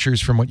 People pictures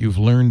from what you've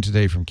learned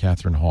today from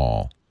Catherine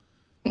Hall.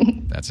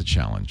 That's a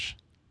challenge.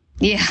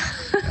 Yeah.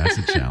 That's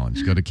a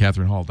challenge. Go to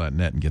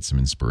catherinehall.net and get some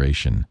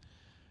inspiration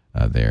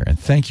there. And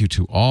thank you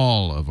to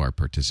all of our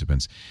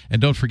participants.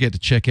 And don't forget to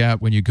check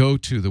out, when you go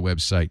to the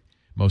website,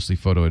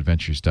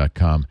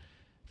 mostlyphotoadventures.com,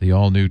 the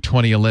all-new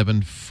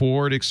 2011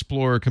 Ford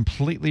Explorer,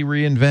 completely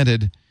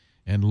reinvented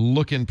and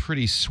looking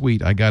pretty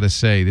sweet. I got to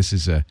say, this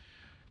is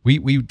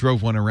we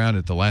drove one around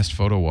at the last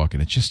photo walk,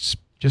 and it just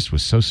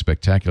was so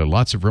spectacular.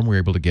 Lots of room. We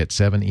were able to get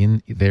 7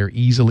 in there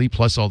easily,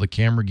 plus all the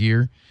camera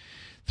gear.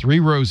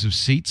 3 rows of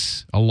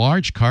seats, a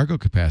large cargo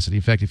capacity.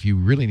 In fact, if you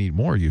really need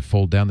more, you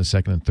fold down the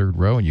second and third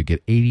row and you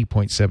get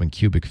 80.7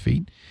 cubic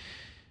feet.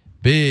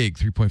 Big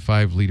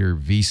 3.5-liter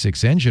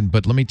V6 engine.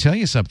 But let me tell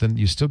you something.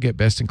 You still get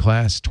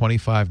best-in-class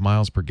 25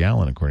 miles per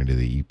gallon, according to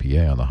the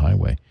EPA on the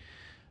highway.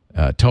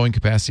 Towing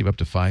capacity of up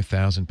to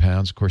 5,000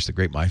 pounds. Of course, the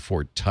great My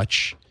Ford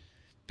Touch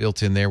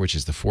built in there, which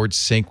is the Ford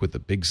Sync with the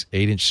big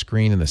 8-inch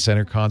screen in the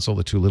center console,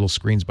 the 2 little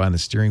screens behind the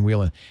steering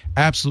wheel, and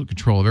absolute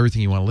control of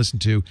everything you want to listen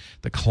to,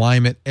 the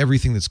climate,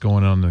 everything that's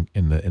going on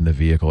in the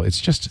vehicle.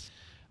 It's just,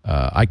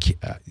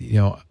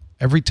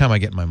 every time I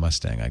get in my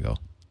Mustang, I go,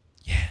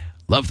 yeah,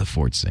 love the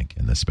Ford Sync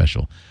and the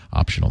special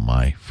optional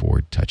My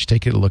Ford Touch.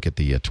 Take a look at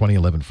the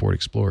 2011 Ford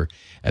Explorer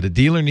at a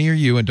dealer near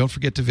you, and don't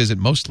forget to visit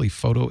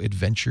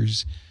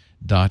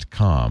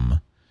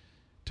mostlyphotoadventures.com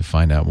to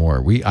find out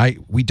more.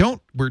 We're done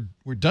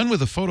with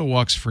the photo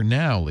walks for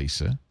now,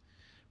 Lisa,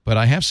 but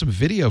I have some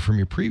video from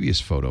your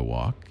previous photo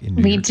walk in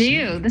New York City.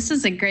 We do. This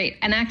is a great,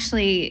 and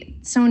actually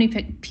so many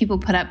people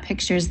put up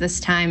pictures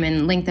this time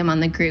and linked them on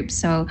the group.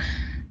 So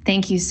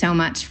thank you so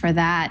much for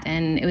that.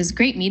 And it was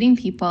great meeting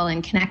people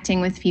and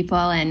connecting with people.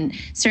 And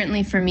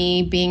certainly for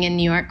me, being in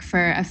New York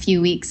for a few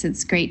weeks,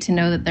 it's great to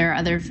know that there are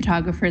other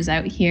photographers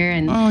out here.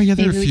 And oh, yeah,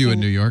 there are a few in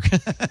New York.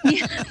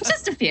 Yeah,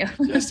 just a few.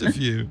 Just a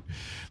few.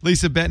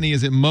 Lisa Bettany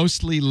is at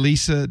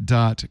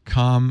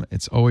moslylisa.com.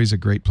 It's always a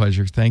great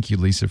pleasure. Thank you,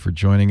 Lisa, for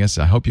joining us.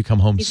 I hope you come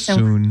home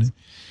soon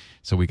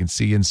so we can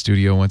see you in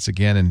studio once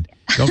again. And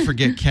don't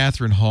forget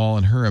Catherine Hall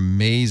and her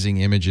amazing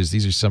images.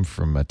 These are some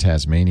from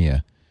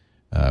Tasmania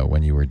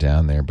when you were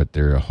down there, but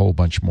there are a whole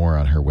bunch more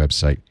on her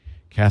website,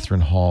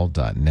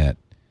 catherinehall.net.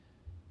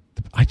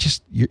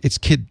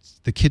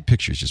 The kid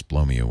pictures just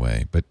blow me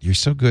away, but you're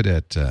so good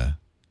at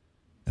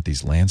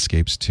these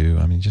landscapes too.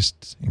 I mean,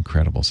 just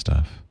incredible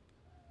stuff.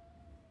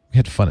 We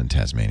had fun in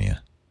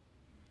Tasmania.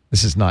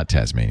 This is not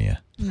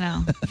Tasmania.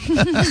 No.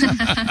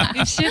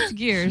 We've shifted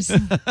gears. I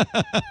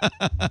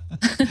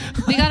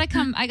gotta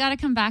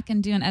come back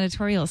and do an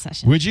editorial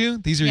session. Would you?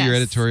 These are your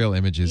Yes. editorial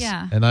images.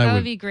 Yeah. And that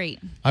would be great.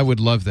 I would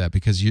love that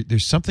because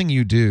there's something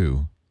you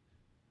do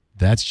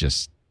that's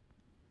just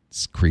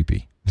it's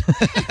creepy.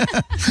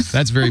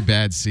 That's very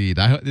bad seed.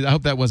 I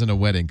hope that wasn't a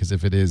wedding, because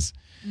if it is,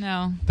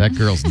 No. that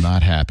girl's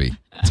not happy.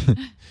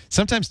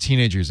 Sometimes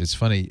teenagers, it's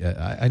funny.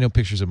 I know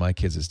pictures of my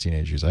kids as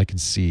teenagers.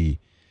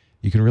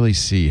 You can really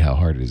see how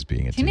hard it is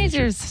being a teenager.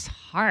 Teenagers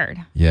hard.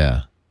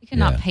 Yeah. You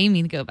cannot pay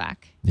me to go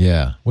back.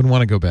 Yeah. Wouldn't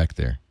want to go back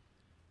there.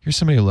 Here's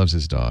somebody who loves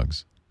his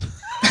dogs.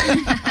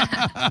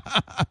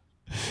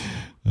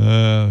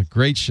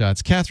 Great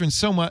shots. Catherine,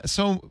 so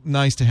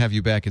nice to have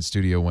you back in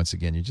studio once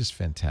again. You're just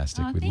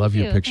fantastic. Oh, we thank love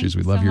your you. pictures.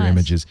 Thank We you love so your much.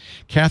 images.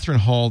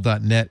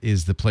 CatherineHall.net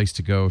is the place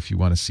to go if you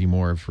want to see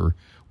more of her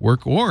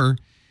work, or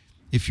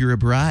if you're a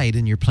bride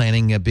and you're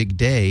planning a big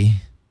day.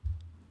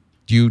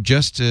 Do you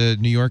just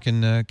New York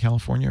and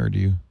California, or do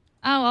you?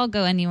 Oh, I'll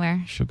go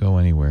anywhere. She'll go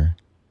anywhere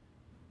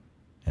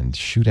and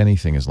shoot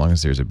anything as long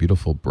as there's a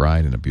beautiful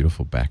bride and a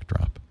beautiful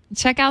backdrop.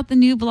 Check out the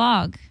new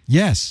blog.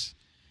 Yes.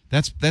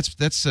 That's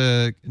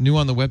new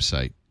on the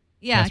website.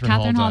 Yeah,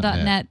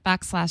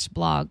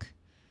 catherinehall.net/blog.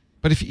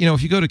 But if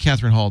you go to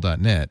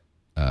catherinehall.net,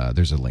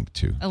 there's a link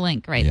too. A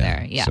link right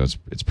there. Yeah. So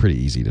it's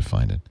pretty easy to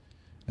find it.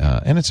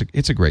 And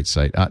it's a great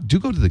site. Do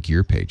go to the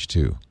gear page,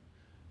 too.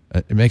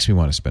 It makes me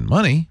want to spend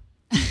money.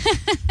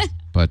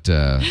 But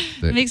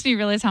it makes me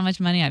realize how much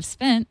money I've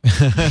spent.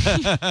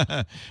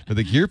 But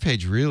the gear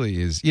page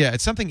really is,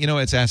 it's something,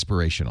 it's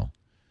aspirational.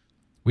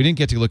 We didn't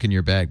get to look in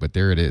your bag, but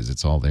there it is.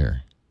 It's all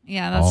there.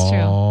 Yeah, that's true.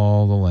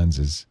 All the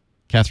lenses.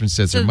 Catherine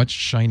says they're much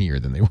shinier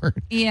than they were.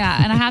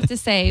 Yeah, and I have to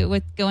say,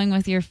 with going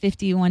with your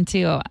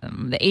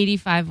 50-1.2, the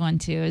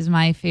 85-1.2 is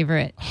my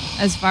favorite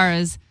as far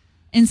as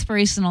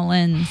inspirational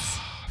lens.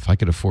 If I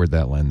could afford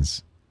that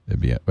lens,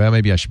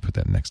 maybe I should put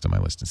that next on my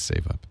list and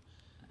save up.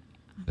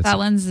 That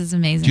lens is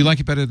amazing. Do you like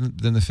it better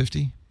than the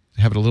 50?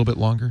 Have it a little bit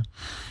longer?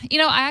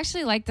 I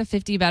actually like the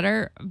 50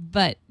 better,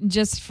 but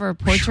just for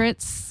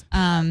portraits,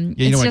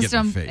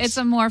 it's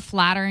a more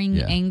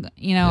flattering angle.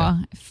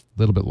 A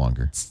little bit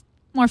longer. It's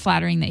more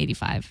flattering than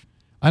 85.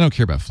 I don't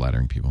care about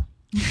flattering people,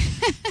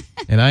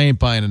 and I ain't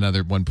buying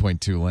another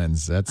 1.2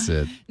 lens. That's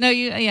it. No,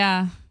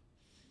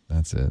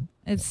 That's it.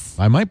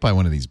 I might buy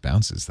one of these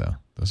bounces though.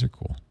 Those are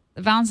cool.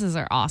 The bounces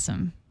are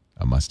awesome.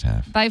 A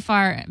must-have. By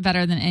far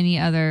better than any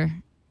other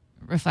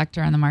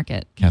reflector on the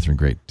market. Catherine,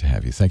 great to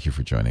have you. Thank you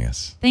for joining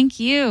us. Thank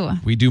you.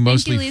 We do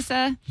mostly. Thank you,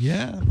 Lisa.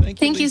 Yeah,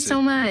 thank you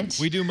so much.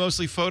 We do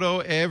mostly photo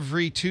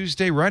every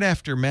Tuesday right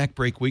after Mac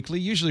Break Weekly,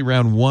 usually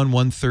around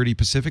 1:30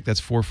 Pacific.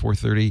 That's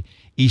 4:30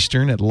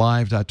 Eastern at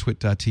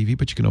live.twit.tv.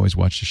 But you can always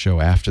watch the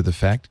show after the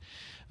fact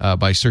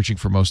by searching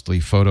for Mostly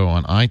Photo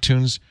on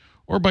iTunes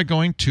or by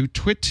going to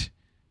twit.tv.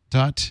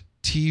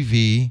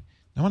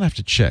 I want to have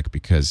to check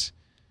because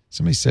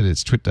somebody said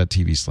it's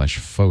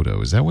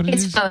twit.tv/photo. Is that what it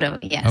is? It's photo,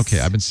 yes. Okay,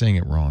 I've been saying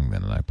it wrong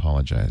then, and I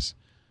apologize.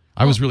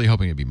 I was really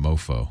hoping it'd be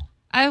mofo.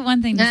 I have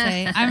one thing to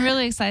say. I'm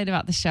really excited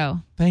about the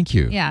show. Thank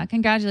you. Yeah,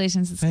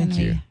 congratulations. It's going to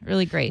be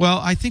really great. Well,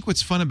 I think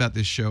what's fun about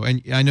this show,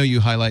 and I know you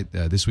highlight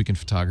This Week in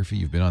Photography.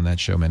 You've been on that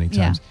show many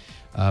times.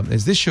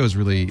 As this show is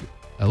really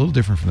a little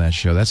different from that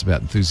show. That's about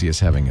enthusiasts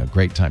having a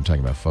great time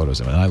talking about photos.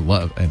 I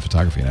love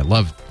photography, and I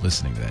love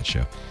listening to that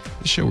show.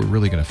 This show, we're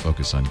really going to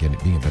focus on being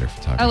a better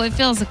photographer. Oh, it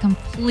feels a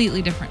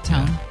completely different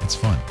tone. Yeah, it's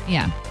fun.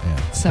 Yeah.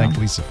 So. Thank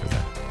Lisa for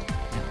that.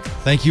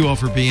 Thank you all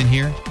for being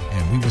here,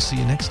 and we will see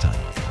you next time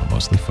on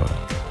Mostly Photo.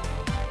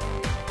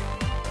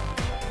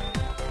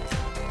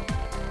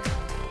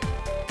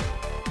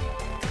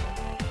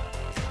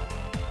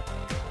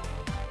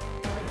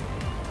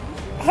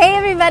 Hey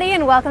everybody,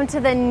 and welcome to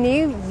the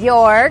New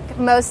York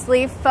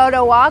Mostly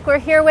Photo Walk. We're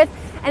here with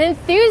an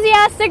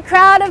enthusiastic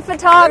crowd of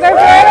photographers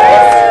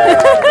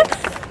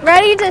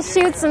ready to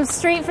shoot some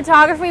street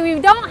photography. We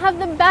don't have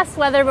the best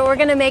weather, but we're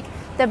going to make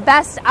the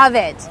best of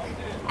it.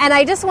 And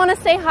I just want to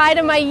say hi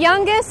to my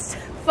youngest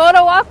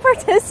photo walk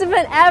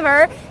participant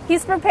ever.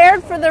 He's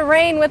prepared for the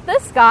rain with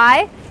this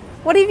guy.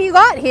 What have you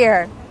got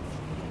here?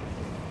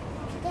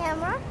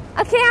 Camera.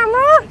 A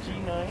camera?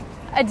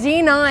 A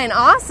G9,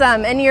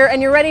 awesome. And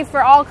you're ready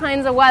for all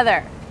kinds of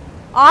weather.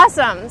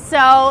 Awesome.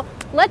 So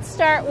let's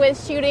start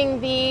with shooting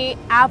the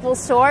Apple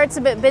Store. It's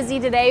a bit busy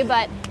today,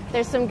 but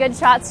there's some good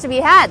shots to be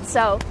had.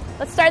 So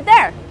let's start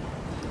there.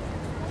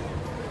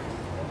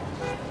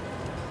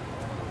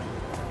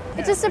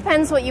 It just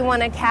depends what you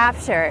want to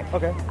capture.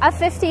 Okay. A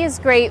 50 is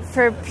great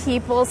for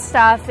people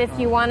stuff. If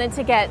you wanted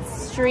to get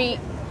street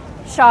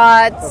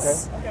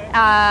shots,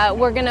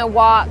 we're going to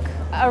walk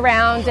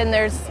around and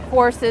there's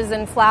horses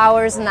and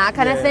flowers and that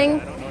kind of thing.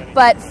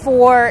 But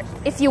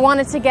if you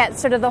wanted to get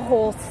sort of the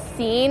whole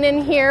scene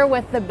in here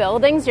with the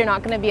buildings, you're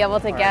not going to be able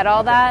to get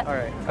all that. All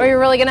right. Or you're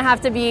really going to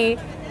have to be,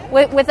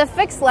 with a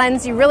fixed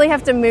lens, you really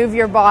have to move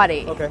your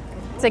body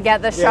to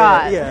get the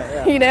shot.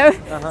 Yeah. You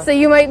know? So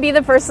you might be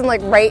the person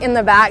like right in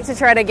the back to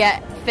try to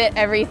fit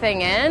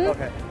everything in.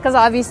 Because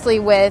obviously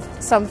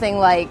with something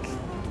like,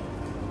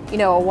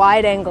 a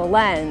wide angle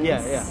lens,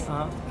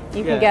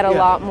 you can get a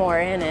lot more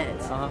in it.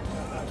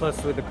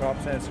 Plus with the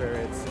crop sensor,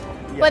 it's...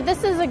 But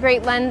this is a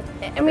great lens.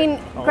 I mean,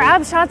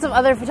 grab shots of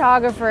other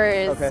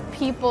photographers,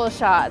 people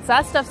shots.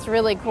 That stuff's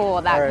really cool,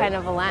 that kind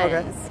of a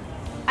lens.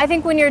 I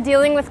think when you're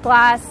dealing with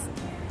glass,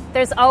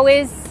 there's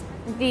always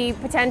the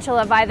potential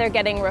of either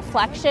getting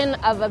reflection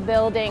of a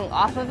building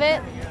off of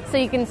it, so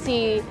you can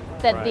see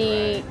that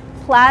the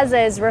plaza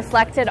is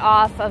reflected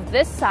off of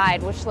this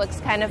side, which looks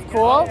kind of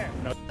cool.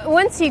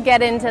 Once you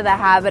get into the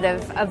habit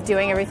of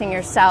doing everything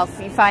yourself,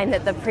 you find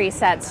that the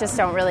presets just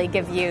don't really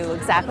give you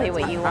exactly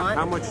what you want.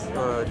 How much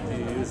do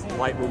you use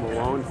Lightroom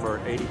alone for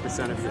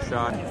 80% of your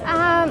shot?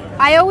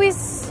 I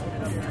always,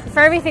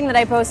 for everything that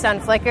I post on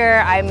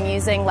Flickr, I'm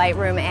using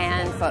Lightroom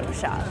and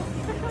Photoshop.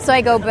 So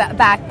I go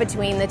back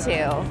between the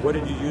two. What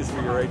did you use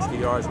for your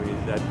HDRs when you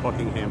did that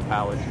Buckingham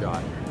Palace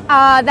shot?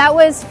 That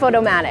was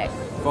Photomatic.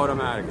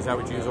 Photomatic, is that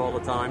what you use all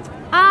the time?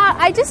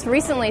 I just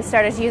recently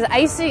started to use it. I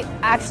used to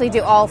actually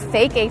do all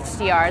fake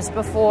HDRs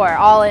before,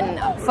 all in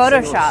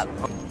Photoshop.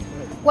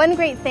 One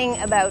great thing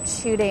about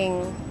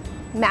shooting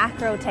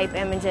macro type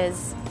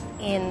images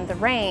in the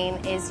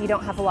rain is you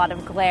don't have a lot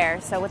of glare.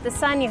 So with the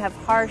sun you have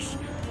harsh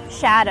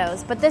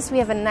shadows, but we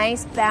have a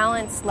nice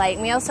balanced light,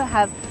 and we also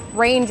have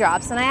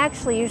raindrops, and I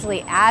actually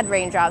usually add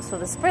raindrops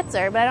with a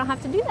spritzer, but I don't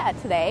have to do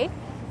that today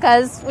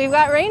because we've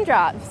got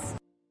raindrops.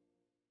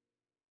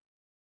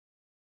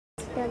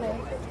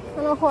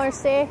 little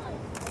horsey.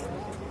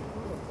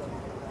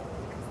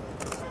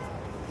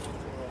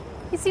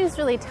 He seems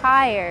really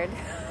tired.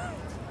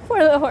 Poor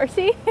little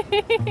horsey.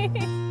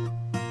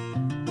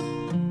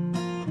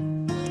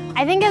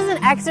 I think as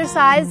an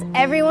exercise,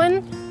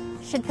 everyone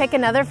should pick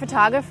another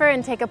photographer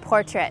and take a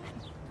portrait.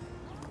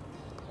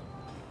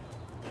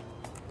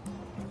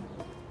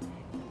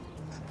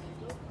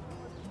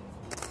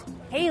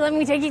 Hey, let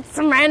me take you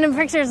some random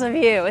pictures of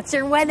you. It's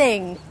your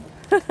wedding.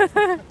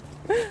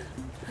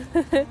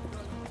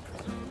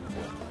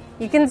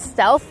 You can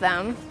stealth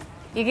them.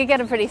 You could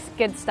get a pretty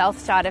good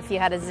stealth shot if you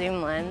had a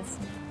zoom lens.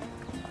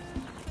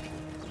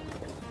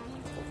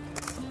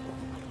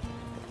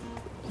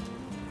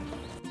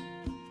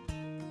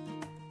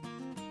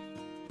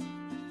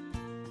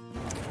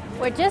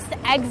 We're just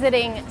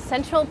exiting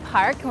Central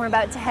Park and we're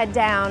about to head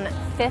down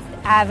 5th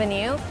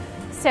Avenue.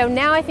 So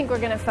now I think we're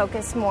going to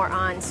focus more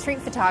on street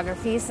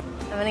photography. So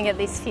I'm going to get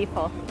these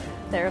people,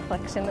 their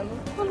reflection in the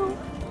funnel.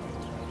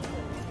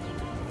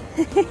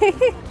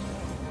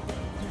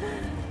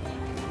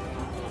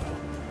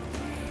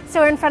 So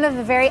we're in front of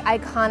a very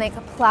iconic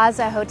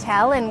Plaza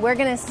Hotel and we're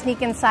going to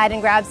sneak inside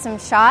and grab some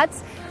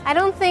shots. I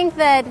don't think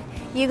that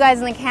you guys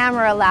in the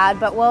camera are allowed,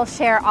 but we'll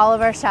share all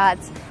of our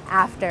shots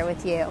after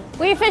with you.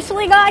 We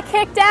officially got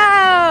kicked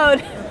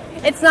out!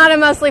 It's not a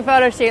mostly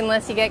photo shoot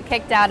unless you get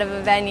kicked out of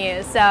a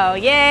venue, so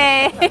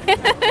yay!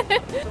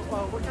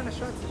 What kind of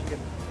shots did you get?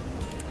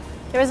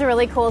 There was a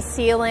really cool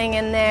ceiling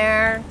in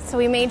there, so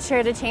we made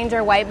sure to change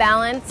our white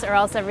balance or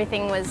else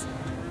everything was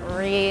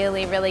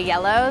really, really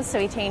yellow, so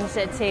we changed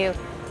it to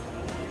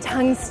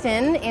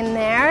tungsten in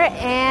there,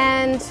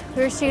 and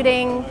we were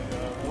shooting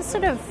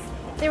sort of,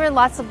 there were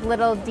lots of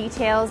little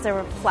details. There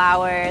were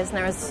flowers, and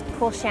there was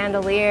cool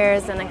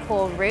chandeliers and a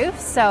cool roof,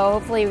 so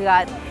hopefully we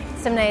got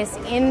some nice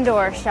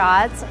indoor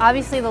shots.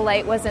 Obviously the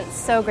light wasn't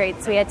so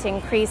great, so we had to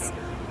increase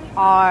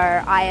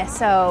our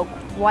ISO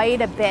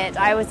quite a bit.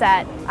 I was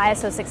at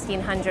ISO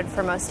 1600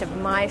 for most of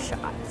my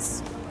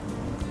shots.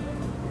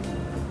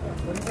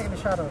 What are you taking a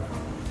shot of?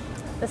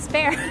 The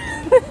spare.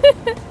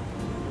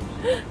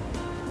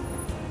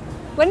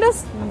 Window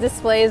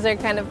displays are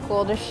kind of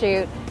cool to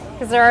shoot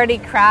because they're already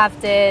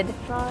crafted.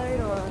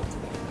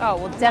 Oh,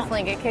 we'll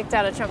definitely get kicked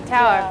out of Trump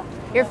Tower. Yeah.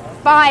 You're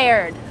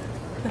fired.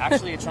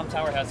 Actually, Trump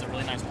Tower has a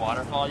really nice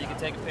waterfall you can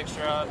take a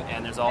picture of,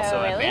 and there's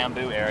also a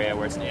bamboo area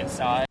where it's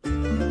inside.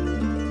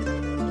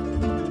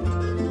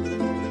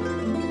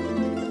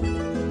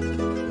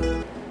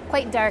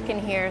 Quite dark in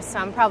here, so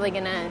I'm probably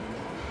gonna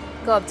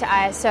go up to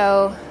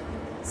ISO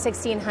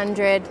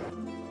 1600.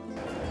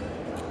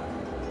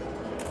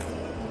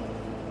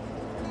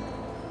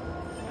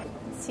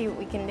 See what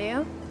we can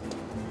do.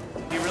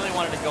 If you really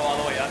wanted to go all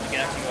the way up, you can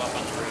actually go up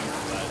on the roof,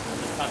 but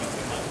it's probably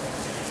too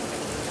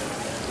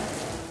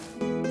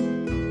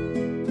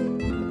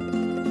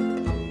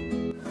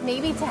much.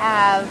 Maybe to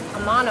have a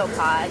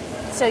monopod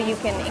so you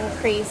can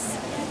increase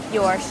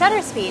your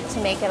shutter speed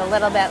to make it a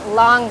little bit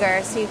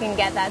longer so you can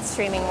get that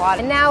streaming water.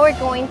 And now we're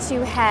going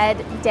to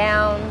head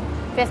down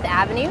 5th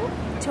Avenue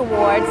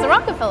towards the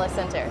Rockefeller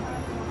Center.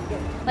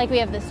 Like we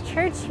have this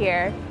church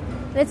here,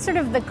 and it's sort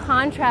of the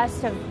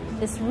contrast of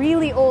this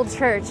really old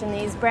church and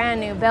these brand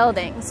new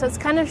buildings. So it's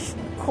kind of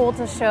cool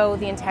to show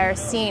the entire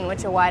scene,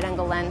 which a wide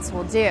angle lens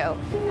will do.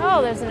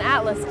 Oh, there's an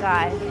Atlas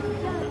guy.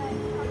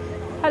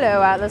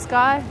 Hello, Atlas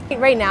guy.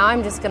 Right now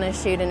I'm just gonna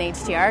shoot an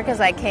HDR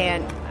because I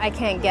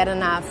can't get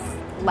enough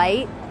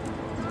light.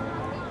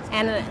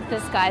 And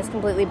this guy's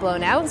completely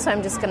blown out, so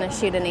I'm just gonna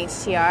shoot an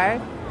HDR.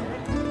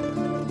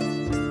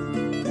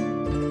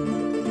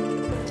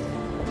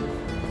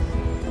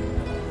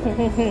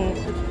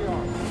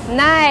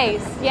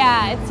 Nice,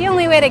 yeah, it's the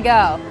only way to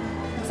go.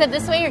 Except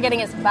this way you're getting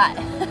his butt.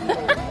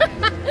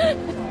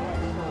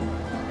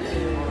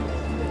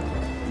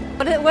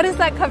 What is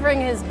that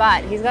covering his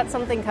butt? He's got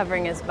something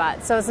covering his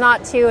butt, so it's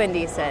not too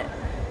indecent.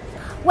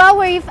 Well,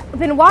 we've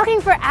been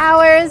walking for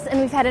hours and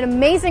we've had an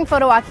amazing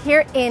photo walk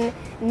here in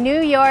New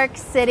York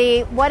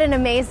City. What an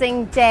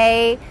amazing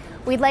day.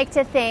 We'd like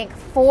to thank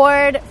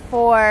Ford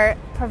for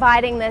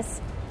providing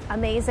this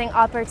amazing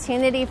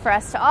opportunity for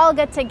us to all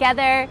get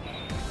together.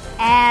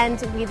 And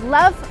we'd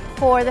love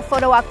for the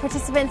photo walk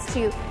participants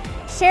to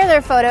share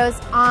their photos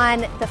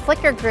on the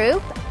Flickr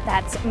group.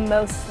 That's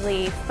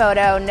Mostly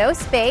Photo No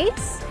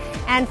Space.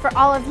 And for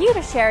all of you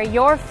to share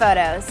your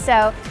photos.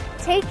 So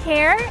take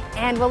care,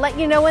 and we'll let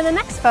you know when the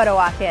next photo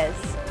walk is.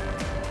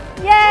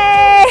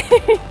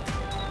 Yay!